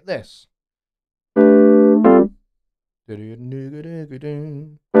 and you get this. And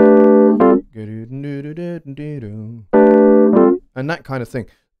that kind of thing.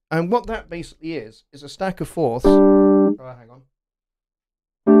 And what that basically is a stack of fourths. Oh, hang on.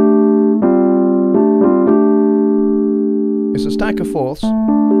 It's a stack of fourths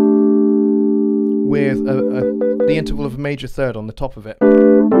with the interval of a major third on the top of it.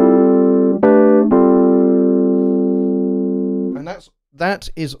 And that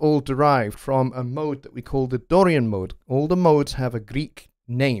is all derived from a mode that we call the Dorian mode. All the modes have a Greek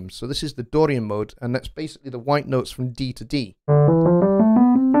name. So this is the Dorian mode, and that's basically the white notes from D to D.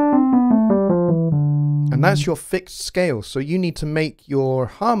 And that's your fixed scale. So you need to make your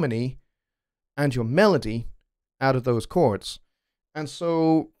harmony and your melody out of those chords. And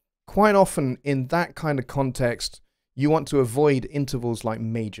so quite often in that kind of context, you want to avoid intervals like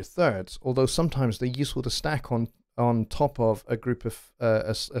major thirds, although sometimes they're useful to stack on top of a group of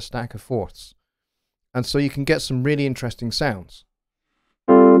a stack of fourths. And so you can get some really interesting sounds.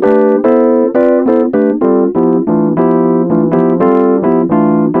 I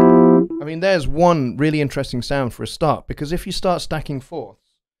mean, there's one really interesting sound for a start, because if you start stacking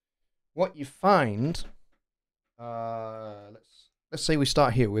fourths, what you find, let's say we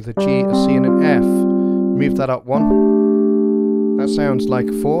start here with a G, a C, and an F. Move that up one. That sounds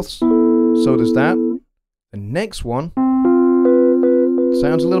like fourths. So does that. The next one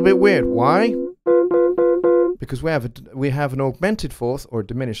sounds a little bit weird. Why? Because we have an augmented fourth or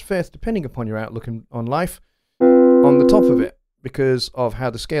diminished fifth, depending upon your outlook on life, on the top of it, because of how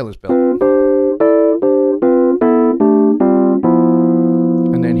the scale is built.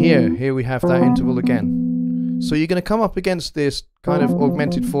 And then here we have that interval again. So you're going to come up against this kind of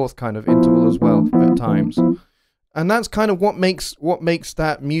augmented fourth kind of interval as well at times. And that's kind of what makes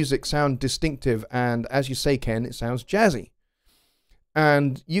that music sound distinctive. And as you say, Ken, it sounds jazzy.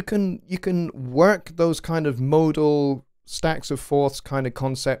 And you can work those kind of modal stacks of fourths kind of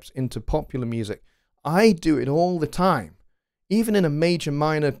concepts into popular music. I do it all the time. Even in a major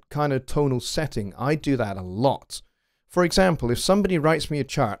minor kind of tonal setting, I do that a lot. For example, if somebody writes me a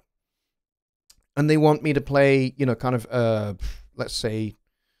chart and they want me to play, kind of, let's say,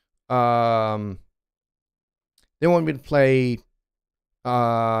 they want me to play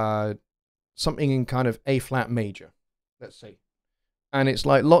something in kind of A flat major, let's say. And it's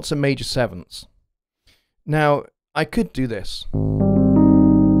like lots of major sevenths. Now, I could do this.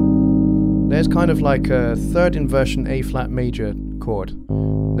 There's kind of like a third inversion A flat major chord.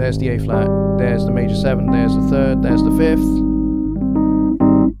 There's the A flat, there's the major seven, there's the third, there's the fifth.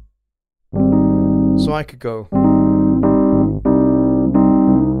 So I could go.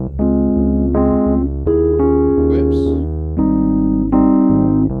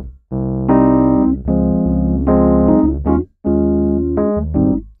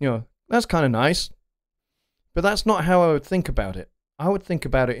 That's kind of nice, but that's not how I would think about it. I would think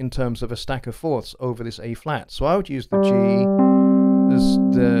about it in terms of a stack of fourths over this A flat. So I would use the G,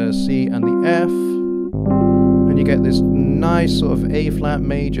 the C, and the F, and you get this nice sort of A flat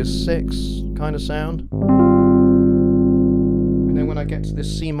major 6 kind of sound. And then when I get to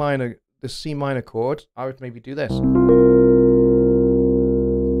this C minor chord, I would maybe do this.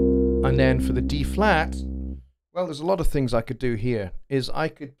 And then for the D flat, well, there's a lot of things I could do here. I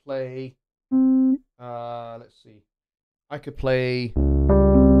could play, let's see, I could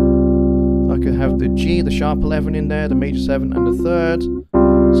have the G, the sharp 11 in there, the major 7, and the third.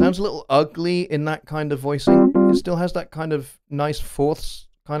 Sounds a little ugly in that kind of voicing. It still has that kind of nice fourths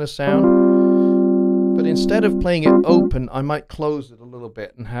kind of sound. But instead of playing it open, I might close it a little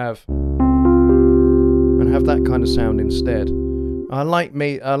bit and have that kind of sound instead. I like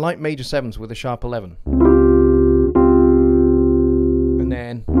major 7s with a sharp 11. And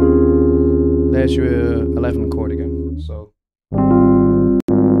then there's your 11 chord again. So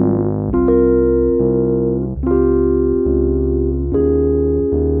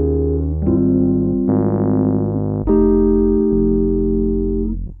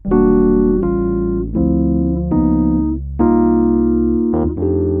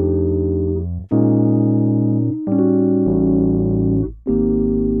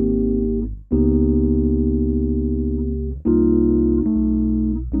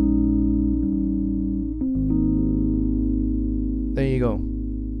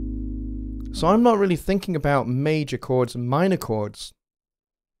So I'm not really thinking about major chords and minor chords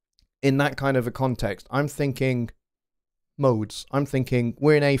in that kind of a context. I'm thinking modes. I'm thinking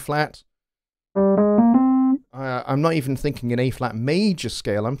we're in A flat. I'm not even thinking an A flat major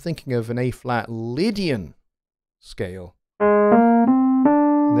scale. I'm thinking of an A flat Lydian scale.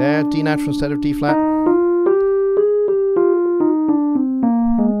 There, D natural instead of D flat.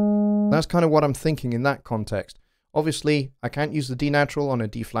 That's kind of what I'm thinking in that context. Obviously, I can't use the D natural on a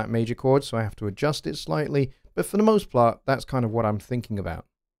D flat major chord, so I have to adjust it slightly. But for the most part, that's kind of what I'm thinking about.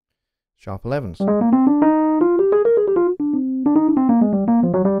 Sharp 11s.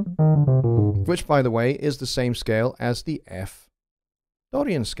 Which, by the way, is the same scale as the F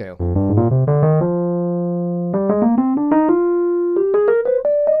Dorian scale.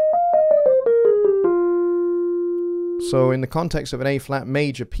 So in the context of an A flat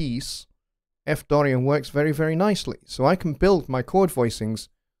major piece, F Dorian works very, very nicely. So I can build my chord voicings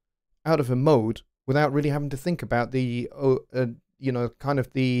out of a mode without really having to think about the, you know, kind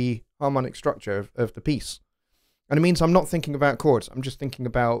of the harmonic structure of the piece. And it means I'm not thinking about chords. I'm just thinking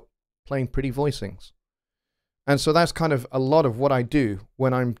about playing pretty voicings. And so that's kind of a lot of what I do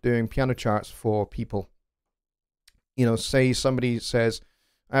when I'm doing piano charts for people. You know, say somebody says,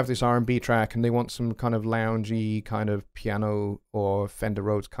 I have this R&B track and they want some kind of loungy kind of piano or Fender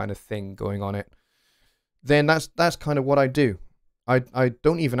Rhodes kind of thing going on it. Then that's kind of what I do. I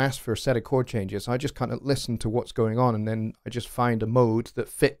don't even ask for a set of chord changes. I just kind of listen to what's going on and then I just find a mode that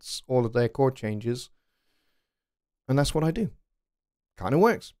fits all of their chord changes. And that's what I do. Kind of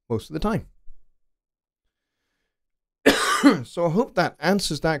works most of the time. So I hope that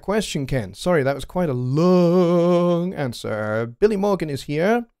answers that question, Ken. Sorry, that was quite a long answer. Billy Morgan is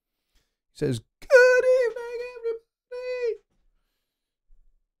here. He says, good evening,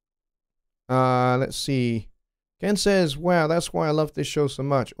 everybody. Let's see. Ken says, wow, that's why I love this show so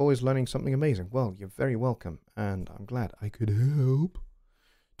much. Always learning something amazing. Well, you're very welcome, and I'm glad I could help.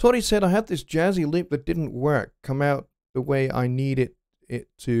 Tori said, I had this jazzy loop that didn't work, come out the way I needed it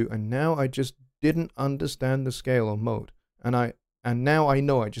to, and now I just didn't understand the scale or mode. And now I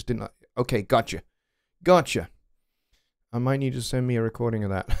know I just didn't. Okay, gotcha. I might need to send me a recording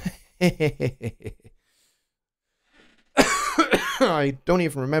of that. I don't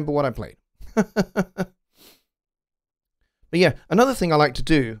even remember what I played. But yeah, another thing I like to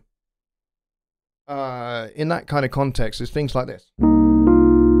do in that kind of context is things like this.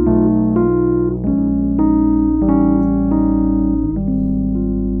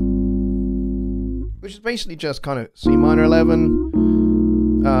 Which is basically just kind of C minor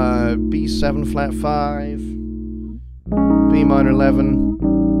 11, B7 flat 5, B minor 11,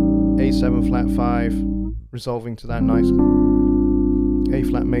 A7 flat 5, resolving to that nice A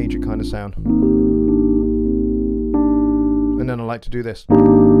flat major kind of sound. And then I like to do this.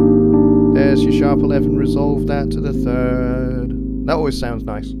 There's your sharp 11, resolve that to the third. That always sounds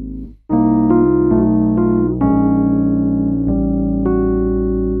nice.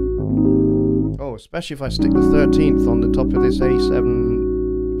 Especially if I stick the 13th on the top of this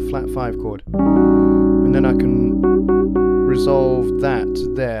A7 flat 5 chord. And then I can resolve that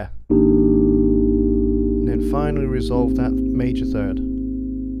to there. And then finally resolve that major third.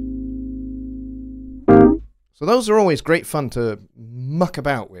 So those are always great fun to muck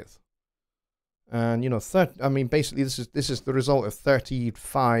about with. And you know, I mean, basically this is the result of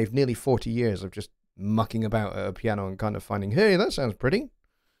 35, nearly 40 years of just mucking about at a piano and kind of finding, hey, that sounds pretty.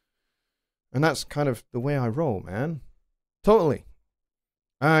 And that's kind of the way I roll, man. Totally.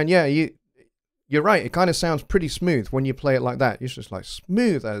 And yeah, you're right. It kind of sounds pretty smooth when you play it like that. It's just like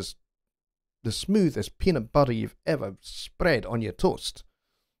smooth as the smoothest peanut butter you've ever spread on your toast.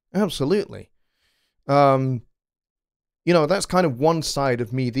 Absolutely. You know, that's kind of one side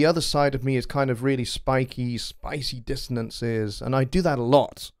of me. The other side of me is kind of really spiky, spicy dissonances. And I do that a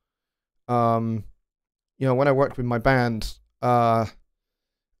lot. You know, when I worked with my band,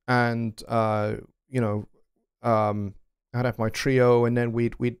 and you know, I'd have my trio, and then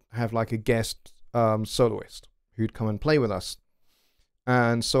we'd have like a guest soloist who'd come and play with us.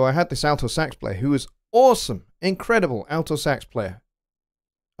 And so I had this alto sax player who was awesome, incredible alto sax player,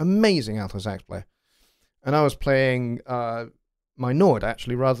 amazing alto sax player. And I was playing my Nord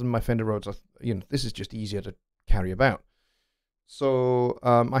actually rather than my Fender Rhodes. You know, this is just easier to carry about. So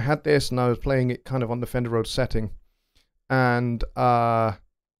I had this, and I was playing it kind of on the Fender Rhodes setting, and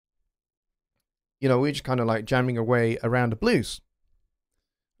you know, we were just kind of like jamming away around the blues.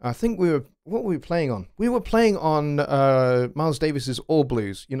 I think what were we playing on? We were playing on Miles Davis's All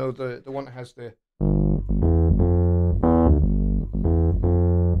Blues. You know, the one that has the...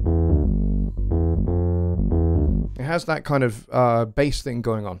 It has that kind of bass thing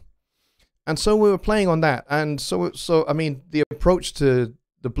going on. And so we were playing on that. And so I mean, the approach to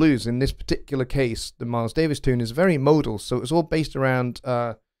the blues in this particular case, the Miles Davis tune, is very modal. So it was all based around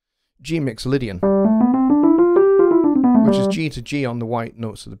G Mixolydian, which is G to G on the white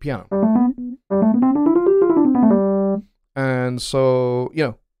notes of the piano. And so, you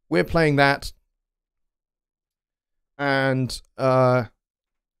know, we're playing that. And I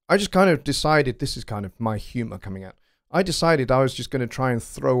just kind of decided, this is kind of my humor coming out. I decided I was just going to try and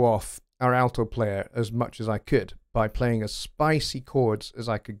throw off our alto player as much as I could by playing as spicy chords as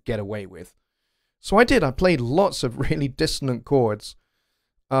I could get away with. So I did. I played lots of really dissonant chords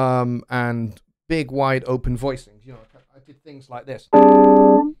and big, wide open voicings. You know, I did things like this.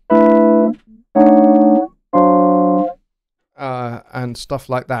 And stuff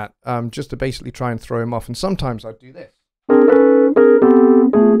like that, just to basically try and throw him off. And sometimes I'd do this.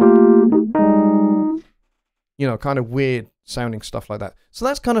 You know, kind of weird sounding stuff like that. So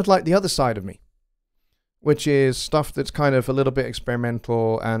that's kind of like the other side of me, which is stuff that's kind of a little bit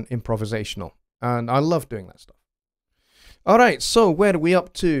experimental and improvisational. And I love doing that stuff. All right, so where are we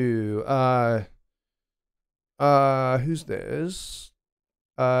up to? Who's this?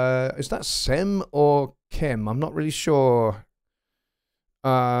 Is that Sem or Kim? I'm not really sure.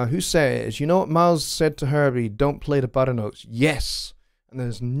 Who says, you know what Miles said to Herbie, don't play the butter notes? Yes. And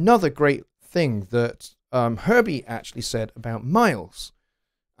there's another great thing that Herbie actually said about Miles.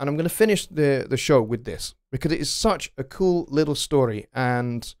 And I'm going to finish the show with this, because it is such a cool little story,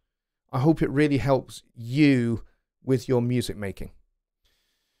 and I hope it really helps you with your music making.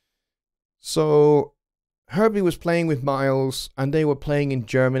 So Herbie was playing with Miles, and they were playing in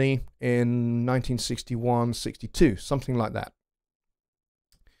Germany in 1961, 62, something like that.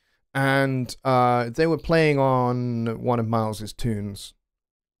 And they were playing on one of Miles's tunes.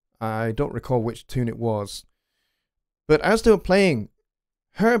 I don't recall which tune it was. But as they were playing,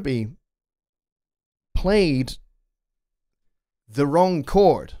 Herbie played the wrong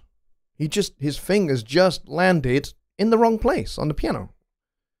chord. His fingers just landed in the wrong place on the piano.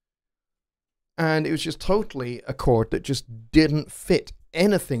 And it was just totally a chord that just didn't fit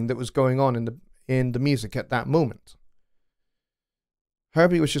anything that was going on in the music at that moment.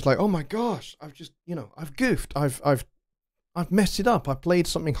 Herbie was just like, oh my gosh, I've just, you know, I've goofed. I've messed it up. I played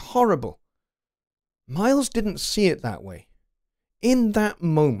something horrible. Miles didn't see it that way. In that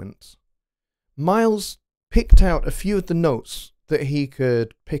moment, Miles picked out a few of the notes that he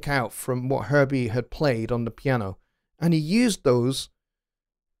could pick out from what Herbie had played on the piano, and he used those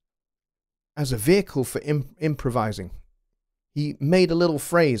as a vehicle for improvising. He made a little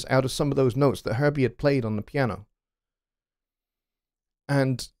phrase out of some of those notes that Herbie had played on the piano.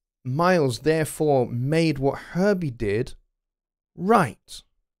 And Miles therefore made what Herbie did right.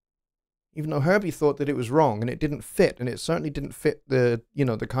 Even though Herbie thought that it was wrong and it didn't fit, and it certainly didn't fit the, you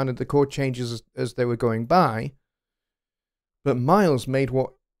know, the kind of the chord changes as they were going by. But Miles made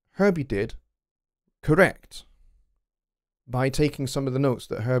what Herbie did correct by taking some of the notes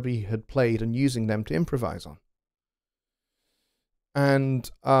that Herbie had played and using them to improvise on. And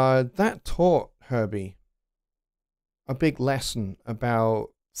that taught Herbie a big lesson about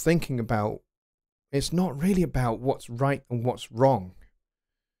thinking about, it's not really about what's right and what's wrong.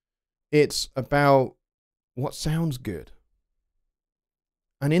 It's about what sounds good.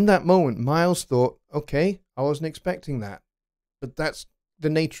 And in that moment, Miles thought, okay, I wasn't expecting that. But that's the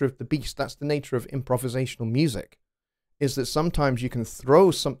nature of the beast. That's the nature of improvisational music, is that sometimes you can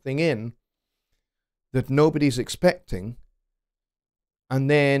throw something in that nobody's expecting. And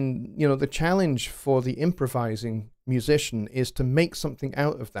then, you know, the challenge for the improvising musician is to make something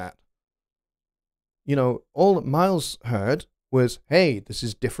out of that. You know, all that Miles heard was, hey, this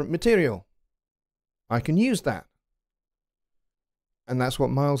is different material. I can use that. And that's what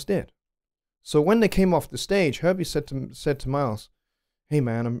Miles did. So when they came off the stage, Herbie said to Miles, hey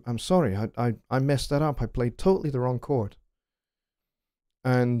man, I'm sorry, I messed that up. I played totally the wrong chord.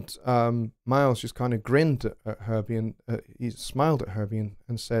 And Miles just kind of grinned at Herbie, and he smiled at Herbie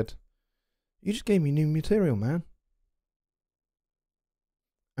and said, you just gave me new material, man.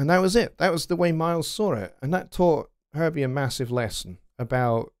 And that was it. That was the way Miles saw it. And that taught Herbie a massive lesson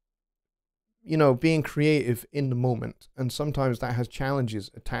about, you know, being creative in the moment. And sometimes that has challenges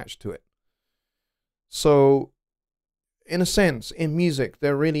attached to it. So, in a sense, in music,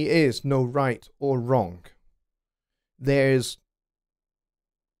 there really is no right or wrong. There's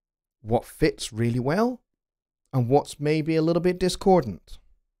what fits really well and what's maybe a little bit discordant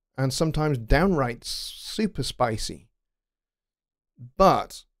and sometimes downright super spicy.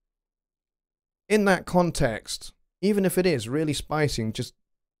 But in that context, even if it is really spicy and just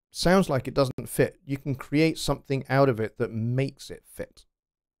sounds like it doesn't fit, you can create something out of it that makes it fit.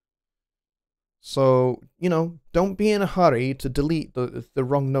 So, you know, don't be in a hurry to delete the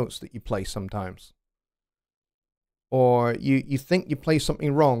wrong notes that you play sometimes. Or you think you play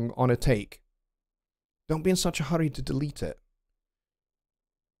something wrong on a take. Don't be in such a hurry to delete it.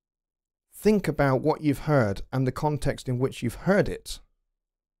 Think about what you've heard and the context in which you've heard it.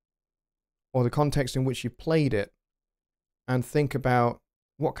 Or the context in which you played it. And think about,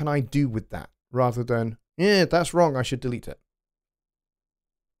 what can I do with that? Rather than, yeah, that's wrong, I should delete it.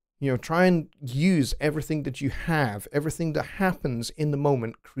 You know, try and use everything that you have, everything that happens in the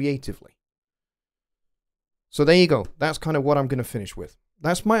moment creatively. So there you go. That's kind of what I'm going to finish with.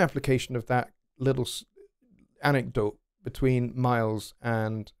 That's my application of that little anecdote between Miles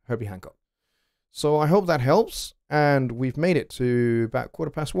and Herbie Hancock. So I hope that helps. And we've made it to about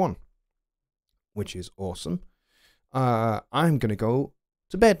 1:15, which is awesome. I'm going to go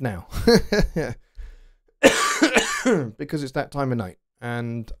to bed now. Because it's that time of night.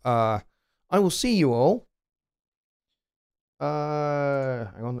 And I will see you all.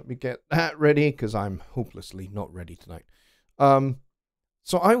 Hang on, let me get that ready, because I'm hopelessly not ready tonight.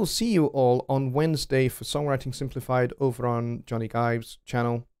 So I will see you all on Wednesday for Songwriting Simplified over on Jonny Gibe's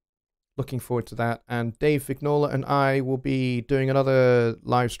channel. Looking forward to that. And Dave Vignola and I will be doing another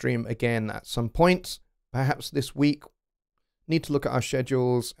live stream again at some point, perhaps this week. Need to look at our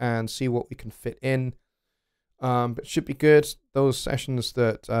schedules and see what we can fit in. But it should be good. Those sessions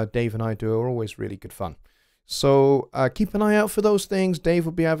that Dave and I do are always really good fun. So keep an eye out for those things. Dave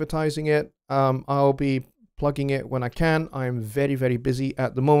will be advertising it. I'll be plugging it when I can. I'm very, very busy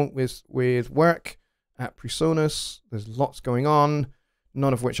at the moment with work at Presonus. There's lots going on,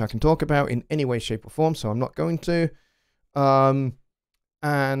 none of which I can talk about in any way, shape, or form, so I'm not going to.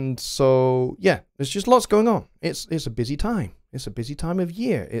 And so, yeah, there's just lots going on. It's a busy time. It's a busy time of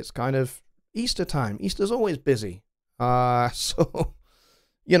year. It's kind of Easter time. Easter's always busy. So,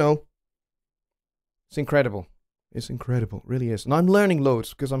 you know, it's incredible. It's incredible. It really is. And I'm learning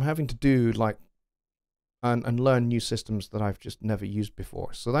loads because I'm having to do like and learn new systems that I've just never used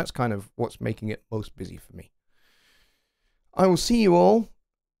before. So that's kind of what's making it most busy for me. I will see you all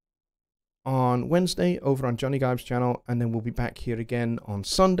on Wednesday over on Jonny Gibe's channel, and then we'll be back here again on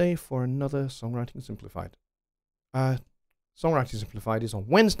Sunday for another Songwriting Simplified. Songwriting Simplified is on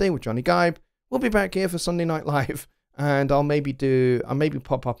Wednesday with Jonny Gibe. We'll be back here for Sunday Night Live, and I'll maybe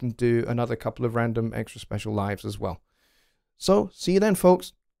pop up and do another couple of random extra special lives as well. So, see you then,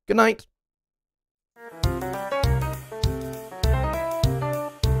 folks. Good night.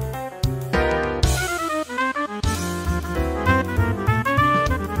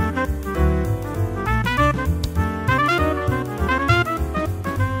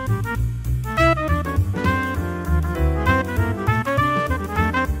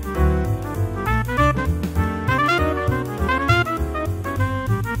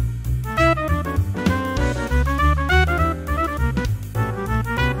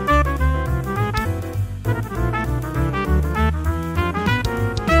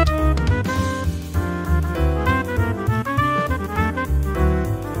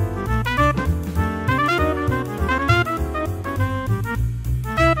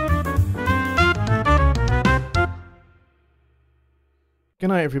 Good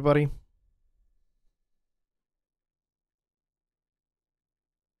night, everybody.